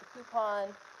 35 is the coupon.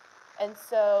 And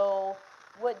so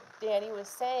what Danny was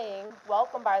saying,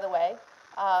 welcome by the way,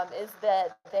 is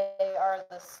that they're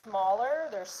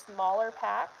smaller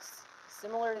packs,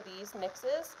 similar to these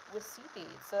mixes with seed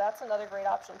beads. So that's another great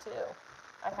option too.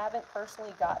 I haven't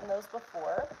personally gotten those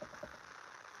before,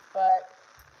 but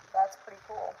that's pretty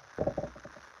cool. Some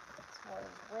more of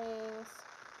these rings.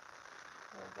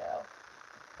 Here we go.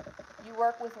 You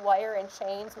work with wire and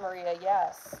chains, Maria,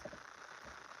 yes.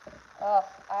 Oh,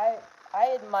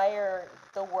 I admire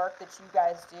the work that you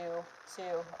guys do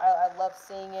too. I love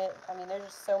seeing it. I mean, there's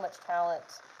just so much talent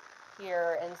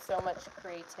here and so much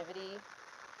creativity.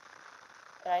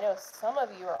 And I know some of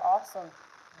you are awesome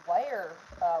wire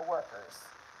workers,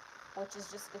 which is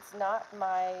just, it's not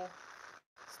my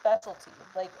specialty.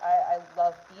 Like, I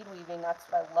love bead weaving, that's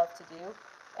what I love to do.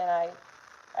 And I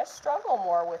struggle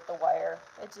more with the wire.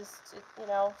 You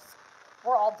know,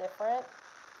 we're all different.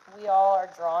 We all are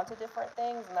drawn to different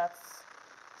things, and that's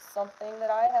something that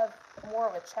I have more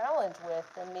of a challenge with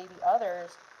than maybe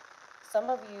others. Some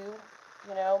of you,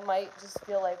 you know, might just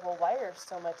feel like, well, wire is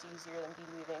so much easier than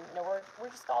bead weaving. You know, we're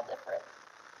just all different.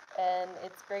 And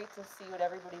it's great to see what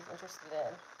everybody's interested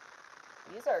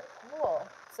in. These are cool.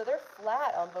 So they're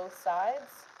flat on both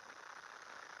sides.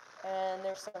 And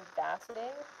there's some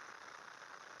faceting.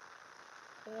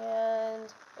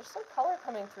 And there's some color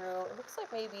coming through. It looks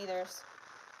like maybe there's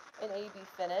an AB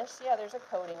finish. Yeah, there's a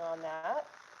coating on that.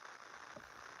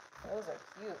 Those are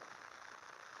cute.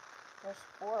 There's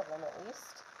 4 of them at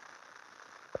least.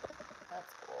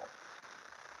 That's cool.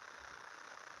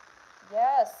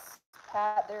 Yes,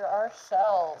 Pat, there are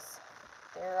shells.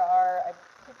 I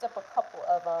picked up a couple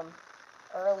of them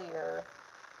earlier.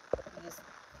 These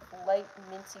light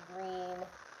minty green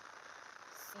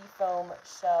seafoam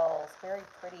shells, very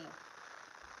pretty.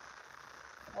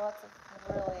 Lots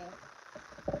of really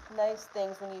nice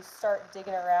things when you start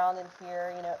digging around in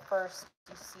here. You know, at first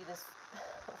you see this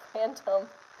random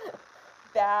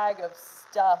bag of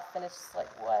stuff and it's just like,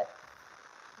 what?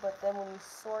 But then when you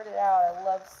sort it out, I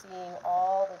love seeing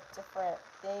all the different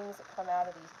things that come out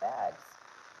of these bags.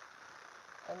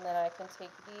 And then I can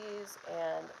take these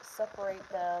and separate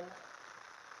them.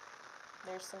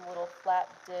 There's some little flat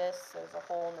discs. There's a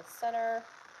hole in the center.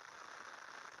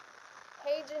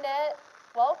 Hey Jeanette,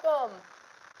 welcome.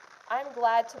 I'm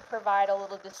glad to provide a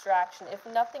little distraction. If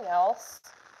nothing else,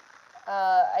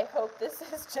 I hope this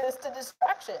is just a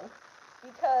distraction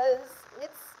because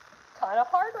it's kind of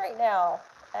hard right now.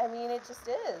 I mean, it just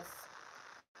is.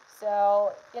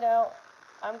 So, you know,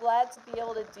 I'm glad to be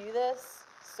able to do this.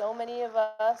 So many of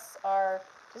us are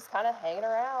just kind of hanging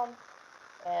around,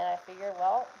 and I figured,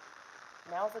 well,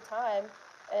 now's the time.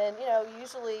 And, you know,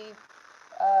 usually,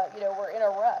 you know, we're in a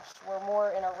rush. We're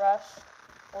more in a rush,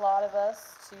 a lot of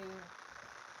us,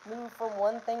 to move from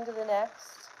one thing to the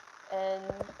next, and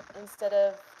instead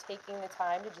of taking the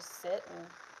time to just sit and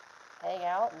hang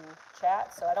out and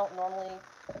chat. So I don't normally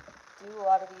do a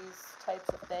lot of these types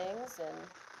of things, and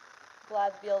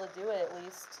glad to be able to do it at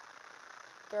least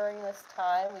during this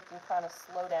time. We can kind of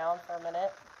slow down for a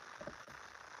minute.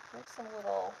 Make some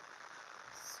little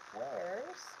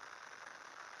squares.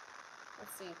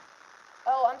 Let's see.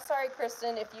 Oh, I'm sorry,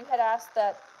 Kristen, if you had asked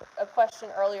a question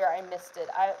earlier, I missed it.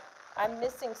 I'm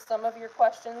missing some of your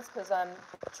questions because I'm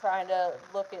trying to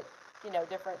look at, you know,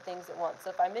 different things at once. So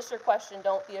if I miss your question,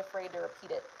 don't be afraid to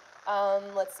repeat it.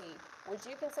 Let's see. Would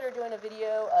you consider doing a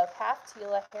video of half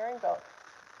Tila herringbone?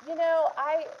 You know,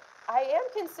 I am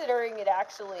considering it,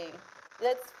 actually.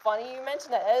 That's funny you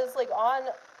mentioned that. It is like on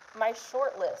my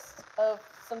short list of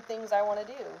some things I want to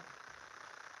do.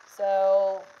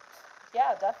 So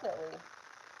yeah, definitely.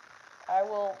 I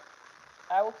will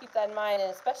keep that in mind,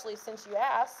 and especially since you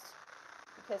asked,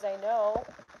 because I know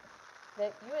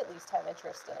that you at least have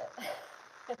interest in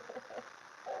it.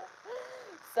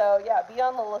 So yeah, be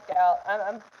on the lookout.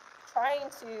 I'm trying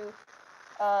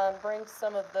to bring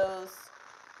some of those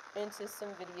into some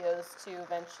videos too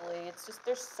eventually. It's just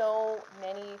there's so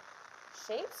many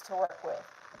shapes to work with,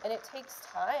 and it takes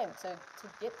time to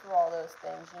get through all those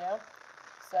things, you know.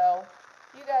 So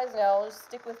you guys know, just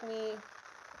stick with me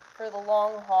for the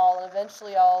long haul, and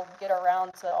eventually I'll get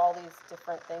around to all these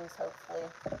different things, hopefully.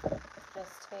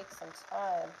 Just take some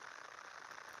time.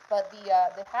 But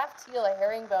the half Tila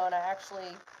herringbone, I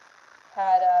actually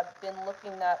had been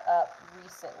looking that up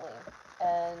recently,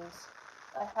 and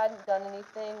I hadn't done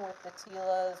anything with the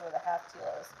Tilas or the half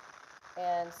Tilas,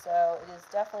 and so it is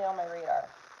definitely on my radar.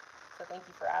 So thank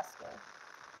you for asking.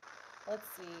 Let's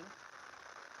see.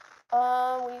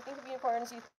 When you think of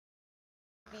unicorns, you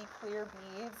think of clear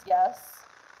beads. Yes.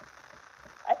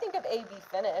 I think of AB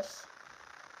finish,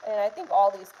 and I think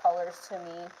all these colors to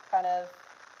me kind of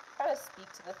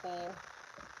speak to the theme.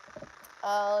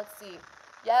 Let's see.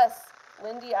 Yes,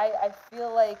 Lindy, I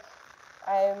feel like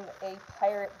I'm a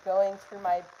pirate going through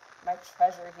my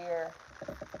treasure here.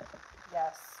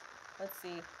 Yes. Let's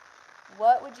see.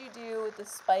 What would you do with the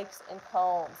spikes and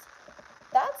cones?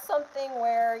 That's something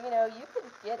where, you know, you could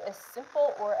get as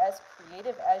simple or as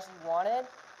creative as you wanted.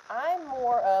 I'm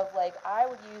more of like, I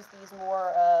would use these more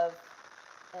of,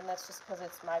 and that's just because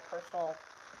it's my personal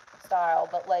style,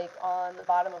 but like on the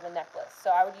bottom of a necklace. So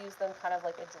I would use them kind of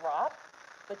like a drop,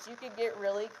 but you could get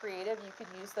really creative. You could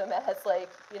use them as like,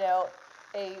 you know,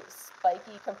 a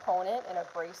spiky component in a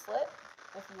bracelet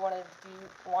if you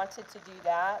wanted to do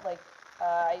that. Like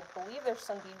I believe there's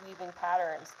some bead weaving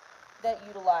patterns that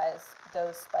utilize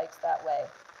those spikes that way.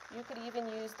 You could even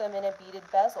use them in a beaded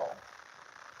bezel,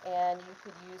 and you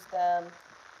could use them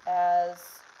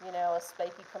as, you know, a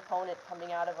spiky component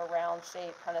coming out of a round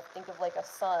shape. Kind of think of like a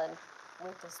sun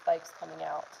with the spikes coming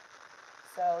out.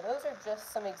 So those are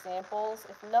just some examples.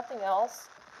 If nothing else,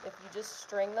 if you just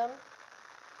string them,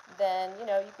 then, you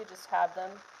know, you could just have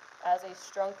them as a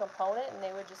strung component, and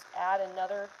they would just add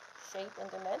another shape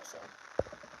and dimension.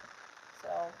 So,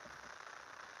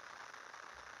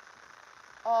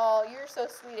 oh, you're so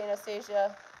sweet,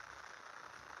 Anastasia.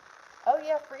 Oh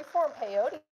yeah, freeform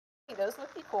peyote. Those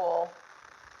would be cool.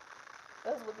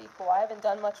 Those would be cool. I haven't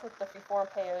done much with the freeform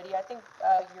peyote. I think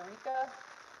Eureka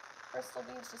Crystal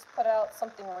Beads just put out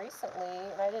something recently,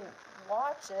 and I didn't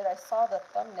watch it. I saw the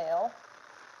thumbnail,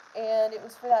 and it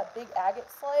was for that big agate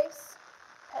slice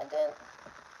pendant.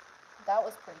 That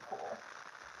was pretty cool.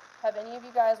 Have any of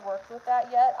you guys worked with that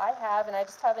yet? I have, and I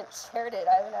just haven't shared it.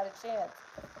 I haven't had a chance.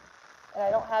 And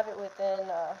I don't have it within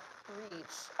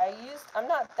reach. I'm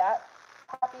not that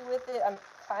happy with it. I'm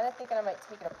kind of thinking I might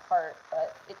take it apart,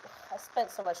 but I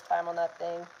spent so much time on that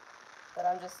thing that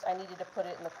I needed to put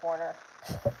it in the corner.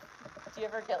 Do you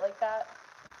ever get like that?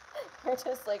 You're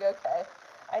just like, okay,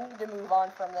 I need to move on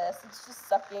from this. It's just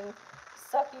sucking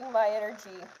my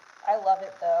energy. I love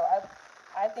it though.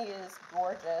 I think it is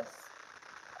gorgeous.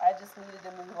 I just needed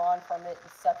to move on from it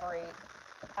and separate.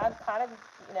 I'm kind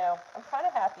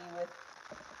of happy with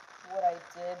what I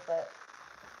did, but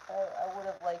I would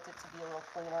have liked it to be a little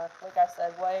cleaner. Like I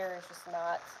said, wire is just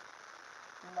not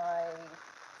my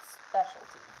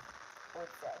specialty, I would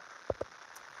say.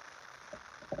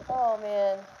 Oh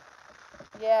man.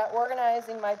 Yeah,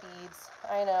 organizing my beads.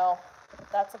 I know,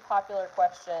 that's a popular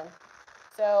question.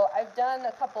 So I've done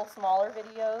a couple smaller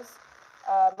videos.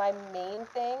 My main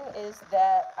thing is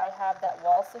that I have that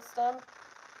wall system.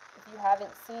 If you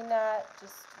haven't seen that,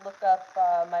 just look up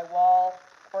my wall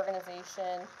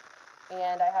organization.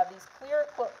 And I have these clear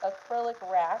acrylic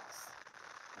racks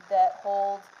that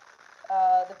hold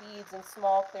the beads in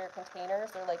small clear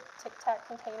containers. They're like Tic Tac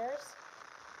containers.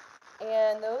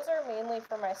 And those are mainly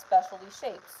for my specialty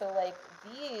shapes. So like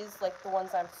these, like the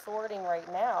ones I'm sorting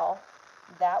right now,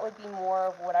 that would be more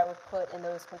of what I would put in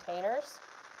those containers.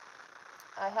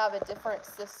 I have a different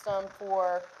system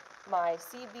for my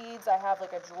seed beads. I have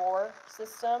like a drawer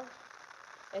system.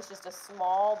 It's just a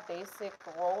small, basic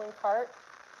rolling cart.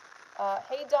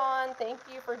 Hey Dawn, thank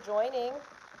you for joining.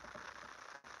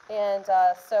 And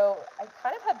so I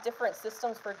kind of have different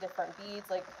systems for different beads.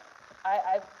 Like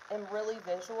I am really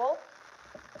visual,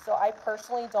 so I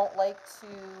personally don't like to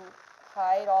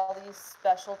hide all these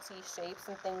specialty shapes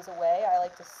and things away. I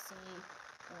like to see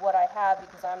what I have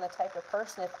because I'm the type of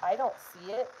person, if I don't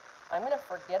see it, I'm going to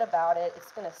forget about it.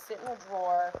 It's going to sit in a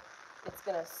drawer. It's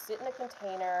going to sit in a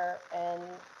container, and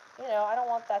I don't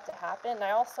want that to happen. And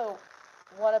I also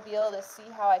want to be able to see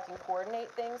how I can coordinate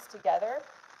things together.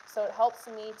 So it helps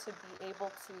me to be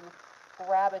able to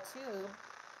grab a tube,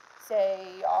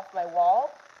 say off my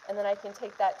wall, and then I can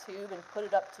take that tube and put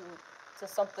it up to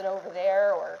something over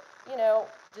there, or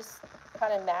just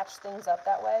kind of match things up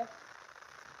that way.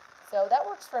 So that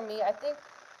works for me. I think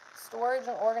storage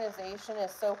and organization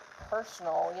is so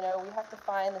personal. We have to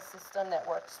find the system that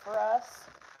works for us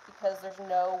because there's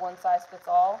no one size fits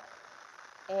all.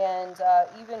 And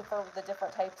even for the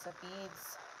different types of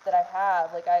beads that I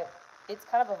have, it's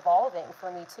kind of evolving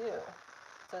for me too.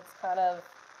 So it's kind of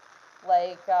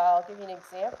like, I'll give you an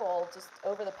example. Just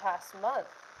over the past month,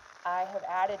 I have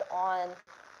added on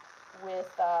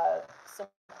with some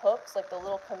hooks, like the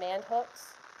little command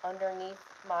hooks underneath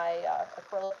my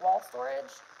acrylic wall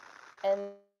storage, and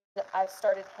I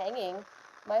started hanging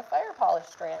my fire polish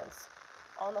strands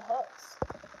on the hooks,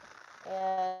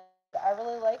 and I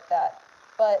really like that.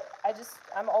 But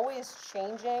I'm always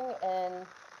changing and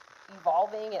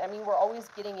evolving, and I mean, we're always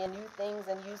getting in new things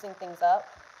and using things up,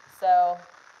 so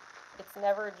it's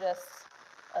never just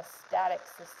a static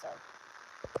system.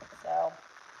 So,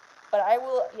 but I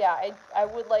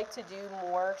would like to do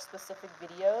more specific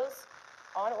videos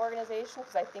on organization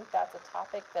because I think that's a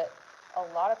topic that a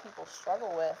lot of people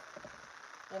struggle with.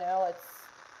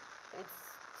 It's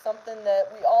something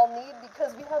that we all need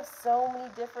because we have so many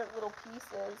different little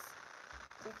pieces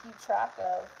to keep track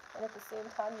of, and at the same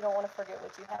time you don't want to forget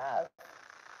what you have.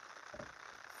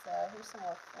 So here's some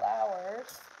more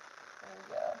flowers. There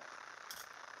we go.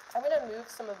 I'm going to move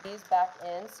some of these back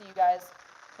in so you guys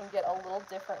can get a little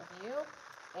different view,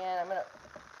 and I'm going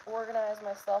to organize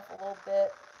myself a little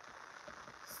bit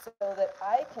so that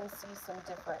I can see some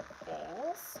different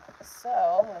things. So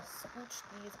I'm going to scooch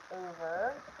these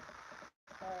over.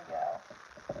 There we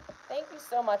go. Thank you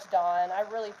so much, Dawn. I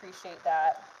really appreciate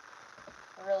that.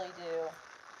 I really do.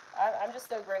 I'm just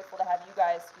so grateful to have you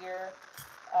guys here.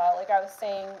 Like I was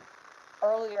saying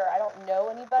earlier, I don't know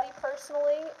anybody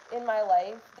personally in my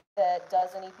life that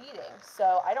does any beading.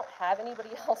 So I don't have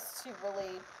anybody else to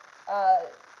really,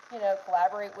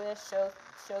 collaborate with, show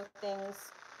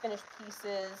things, finish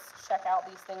pieces, check out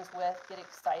these things with, get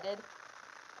excited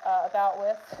about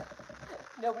with.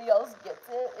 Nobody else gets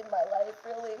it in my life,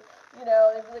 really. They'd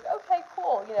be like, okay,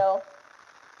 cool,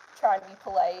 trying to be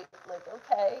polite, like,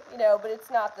 okay, but it's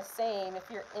not the same if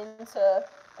you're into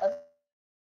a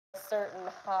certain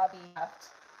hobby.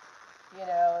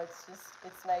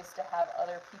 It's nice to have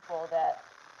other people that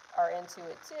are into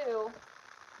it too,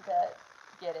 that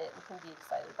get it and can be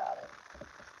excited about it.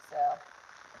 So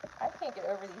I can't get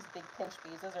over these big pinch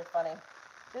beads. Those are funny.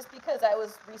 Just because I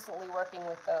was recently working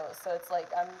with those, so it's like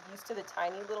I'm used to the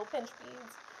tiny little pinch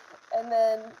beads, And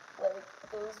then, like,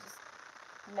 those just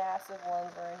massive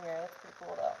ones are in here. That's pretty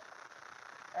cool, though.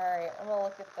 Alright, I'm gonna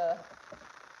look at the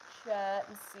chat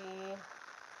and see.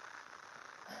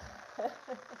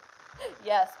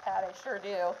 Yes, Pat, I sure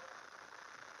do.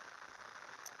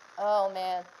 Oh,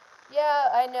 man. Yeah,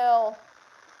 I know.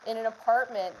 In an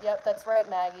apartment, yep, that's right,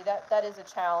 Maggie. That is a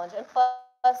challenge. And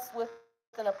plus, with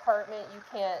an apartment, you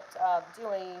can't do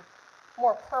any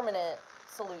more permanent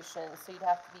solutions, so you'd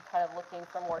have to be kind of looking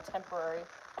for more temporary.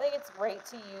 I think it's great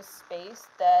to use space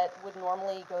that would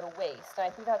normally go to waste, and I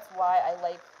think that's why I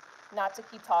like not to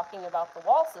keep talking about the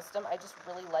wall system. I just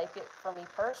really like it for me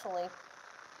personally.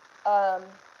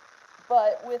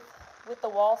 But with the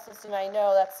wall system, I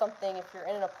know that's something, if you're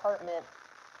in an apartment,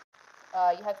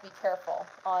 you have to be careful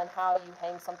on how you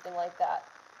hang something like that,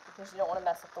 because you don't want to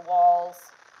mess up the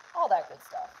walls, all that good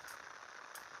stuff.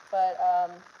 But,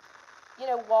 you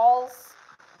know, walls,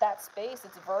 that space,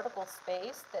 it's vertical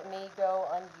space that may go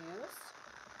unused.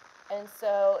 And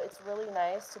so it's really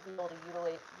nice to be able to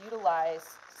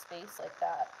utilize space like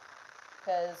that,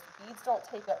 because beads don't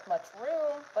take up much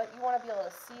room, but you want to be able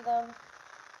to see them,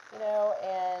 you know,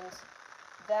 and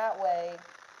that way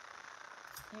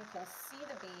you can see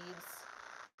the beads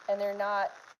and they're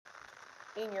not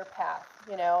in your path,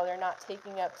 you know, they're not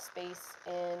taking up space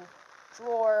in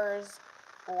drawers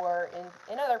or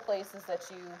in other places that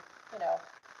you know,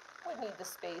 would need the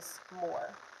space more.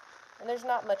 And there's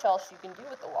not much else you can do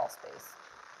with the wall space.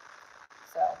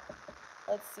 So,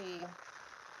 let's see.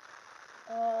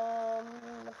 Oh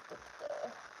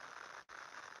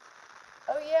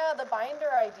yeah, the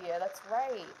binder idea, that's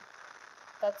right.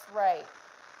 That's right.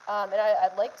 And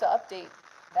I'd like to update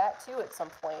that too at some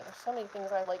point. There's so many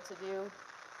things I'd like to do.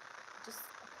 I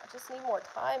just need more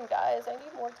time, guys. I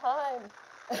need more time.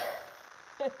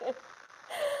 But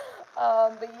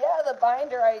yeah, the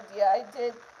binder idea. I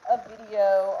did a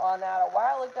video on that a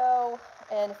while ago,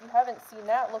 and if you haven't seen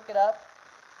that, look it up.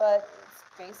 But it's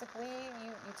basically,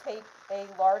 you take a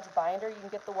large binder. You can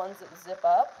get the ones that zip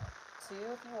up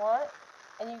too if you want,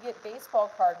 and you get baseball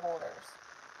card holders.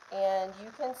 And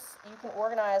you can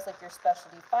organize like your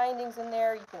specialty findings in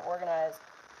there. You can organize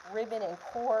ribbon and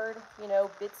cord, you know,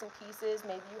 bits and pieces.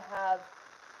 Maybe you have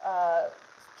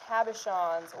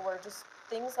cabochons or just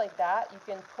things like that. You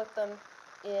can put them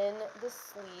in the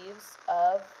sleeves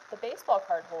of the baseball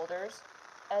card holders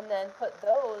and then put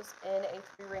those in a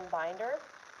 3-ring binder.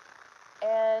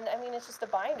 And I mean, it's just a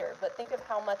binder, but think of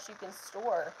how much you can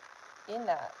store in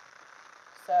that.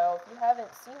 So if you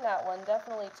haven't seen that one,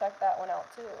 definitely check that one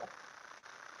out too.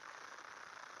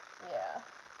 Yeah.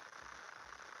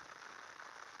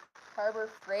 Harbor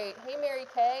Freight. Hey, Mary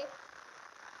Kay.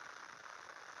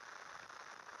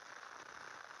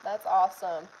 That's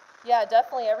awesome. Yeah,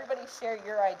 definitely everybody share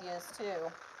your ideas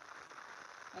too,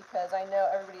 because I know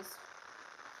everybody's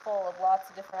full of lots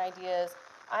of different ideas.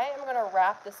 I am going to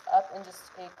wrap this up in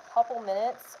just a couple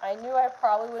minutes. I knew I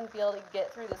probably wouldn't be able to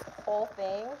get through this whole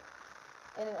thing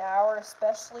in an hour,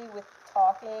 especially with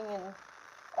talking and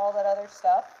all that other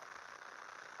stuff.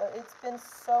 But it's been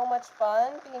so much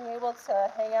fun being able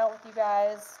to hang out with you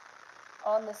guys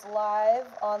on this live,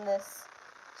 on this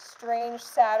strange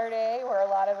Saturday where a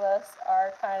lot of us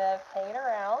are kind of hanging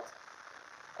around.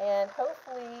 And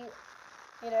hopefully,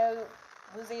 you know,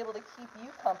 was able to keep you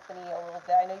company a little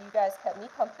bit. I know you guys kept me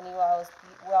company while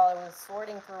I was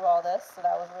sorting through all this, so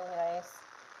that was really nice.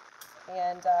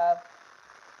 And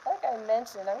like I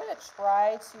mentioned, I'm going to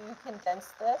try to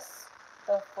condense the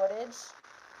footage,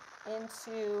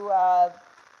 into a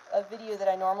video that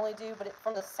I normally do, but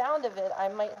from the sound of it, I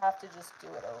might have to just do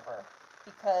it over,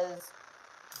 because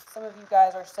some of you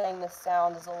guys are saying the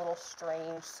sound is a little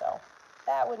strange, so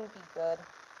that wouldn't be good.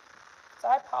 So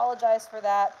I apologize for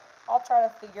that. I'll try to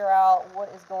figure out what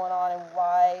is going on and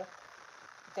why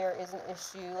there is an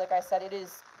issue. Like I said, it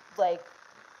is like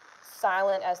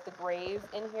silent as the grave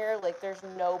in here. Like there's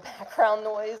no background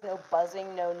noise, no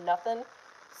buzzing, no nothing.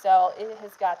 So it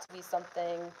has got to be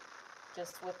something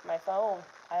just with my phone.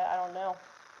 I don't know.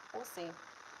 We'll see.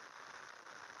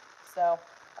 So,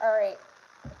 all right.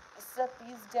 Set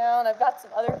these down. I've got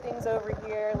some other things over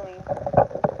here. Let me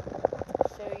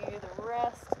show you the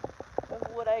rest of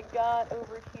what I got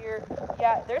over here.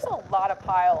 Yeah, there's a lot of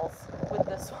piles with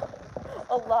this one.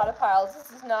 A lot of piles. This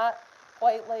is not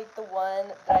quite like the one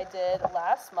that I did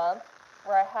last month,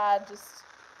 where I had just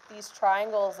these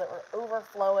triangles that were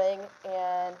overflowing,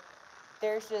 and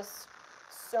there's just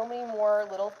so many more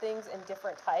little things in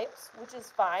different types, which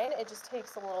is fine. It just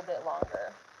takes a little bit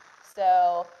longer.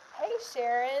 So, hey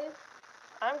Sharon,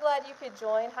 I'm glad you could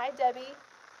join. Hi Debbie.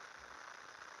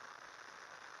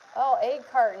 Oh, egg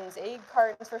cartons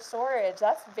for storage.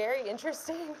 That's very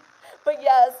interesting. But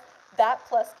yes, that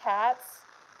plus cats.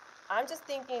 I'm just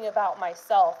thinking about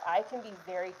myself. I can be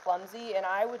very clumsy and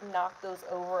I would knock those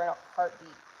over in a heartbeat.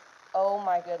 Oh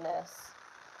my goodness.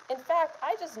 In fact,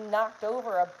 I just knocked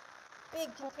over a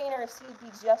big container of seed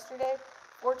beads yesterday.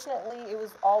 Fortunately, it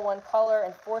was all one color,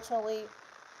 and fortunately,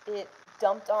 it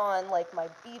dumped on like my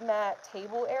bead mat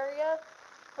table area.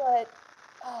 But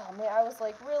oh man, I was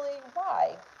like, really?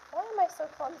 Why? Why am I so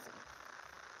clumsy?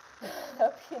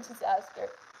 That would be a disaster.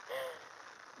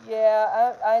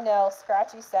 Yeah, I know.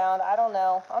 Scratchy sound. I don't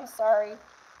know. I'm sorry.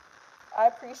 I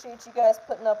appreciate you guys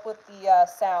putting up with the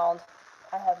sound.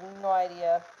 I have no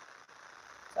idea.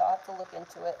 So I'll have to look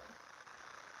into it.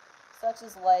 Such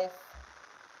is life.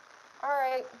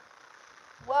 Alright.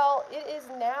 Well, it is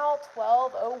now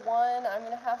 12:01. I'm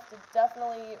going to have to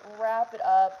definitely wrap it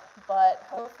up, but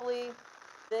hopefully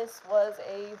this was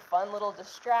a fun little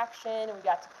distraction. We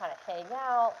got to kind of hang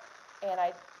out, and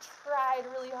I tried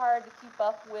really hard to keep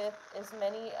up with as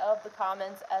many of the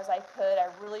comments as I could. I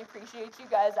really appreciate you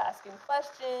guys asking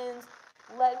questions.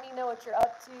 Let me know what you're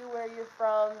up to, where you're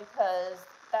from, because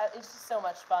that is just so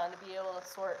much fun to be able to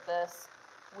sort this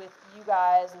with you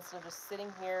guys instead of just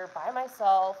sitting here by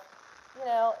myself. You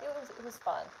know, it was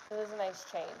fun. It was a nice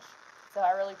change. So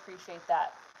I really appreciate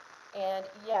that. And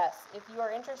yes, if you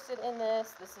are interested in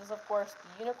this, this is of course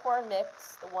the Unicorn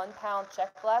Mix, the 1 pound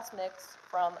Czech glass mix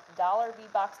from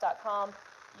 $beadbox.com.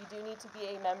 You do need to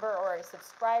be a member or a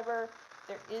subscriber.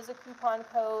 There is a coupon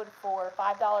code for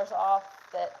 $5 off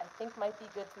that I think might be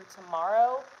good through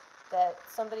tomorrow, that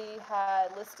somebody had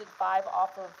listed 5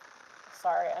 off of,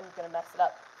 sorry, I'm going to mess it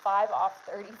up, 5 off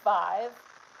 35.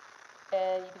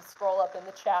 And you can scroll up in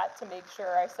the chat to make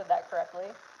sure I said that correctly.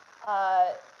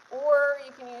 Or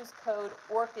you can use code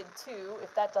ORCHID2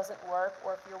 if that doesn't work,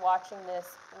 or if you're watching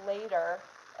this later,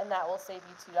 and that will save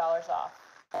you $2 off.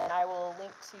 And I will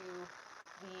link to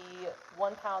the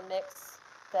 1 pound mix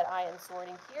that I am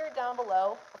sorting here down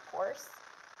below, of course.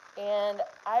 And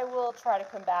I will try to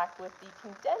come back with the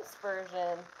condensed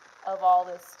version of all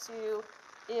this too,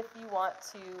 if you want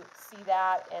to see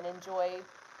that and enjoy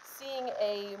seeing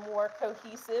a more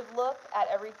cohesive look at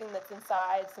everything that's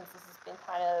inside, since this has been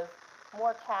kind of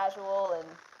more casual and,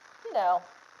 you know,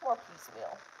 more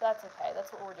piecemeal. That's okay.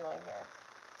 That's what we're doing here.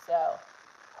 So,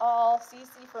 all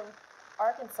CC from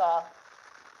Arkansas.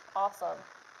 Awesome.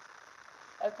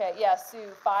 Okay, yeah, Sue,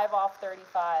 5 off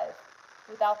 35.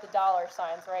 Without the dollar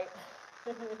signs, right?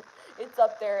 It's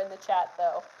up there in the chat,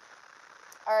 though.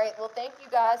 All right, well, thank you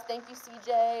guys. Thank you,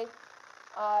 CJ.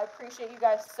 I appreciate you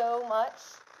guys so much.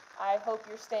 I hope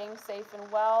you're staying safe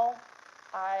and well.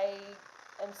 I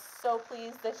am so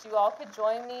pleased that you all could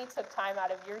join me, took time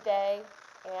out of your day,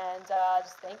 and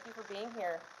just thank you for being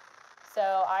here.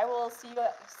 So I will see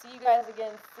you guys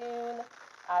again soon.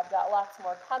 I've got lots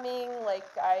more coming. Like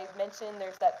I mentioned,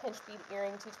 there's that pinch bead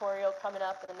earring tutorial coming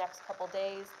up in the next couple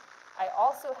days. I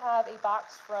also have a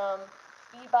box from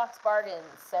Bead Box Bargains,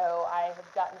 so I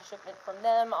have gotten a shipment from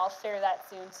them. I'll share that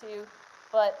soon too,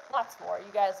 but lots more.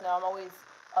 You guys know I'm always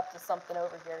up to something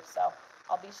over here, so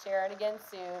I'll be sharing again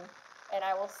soon, and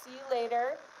I will see you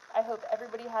later. I hope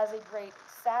everybody has a great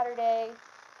Saturday,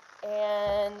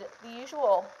 and the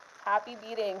usual, happy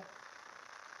beading.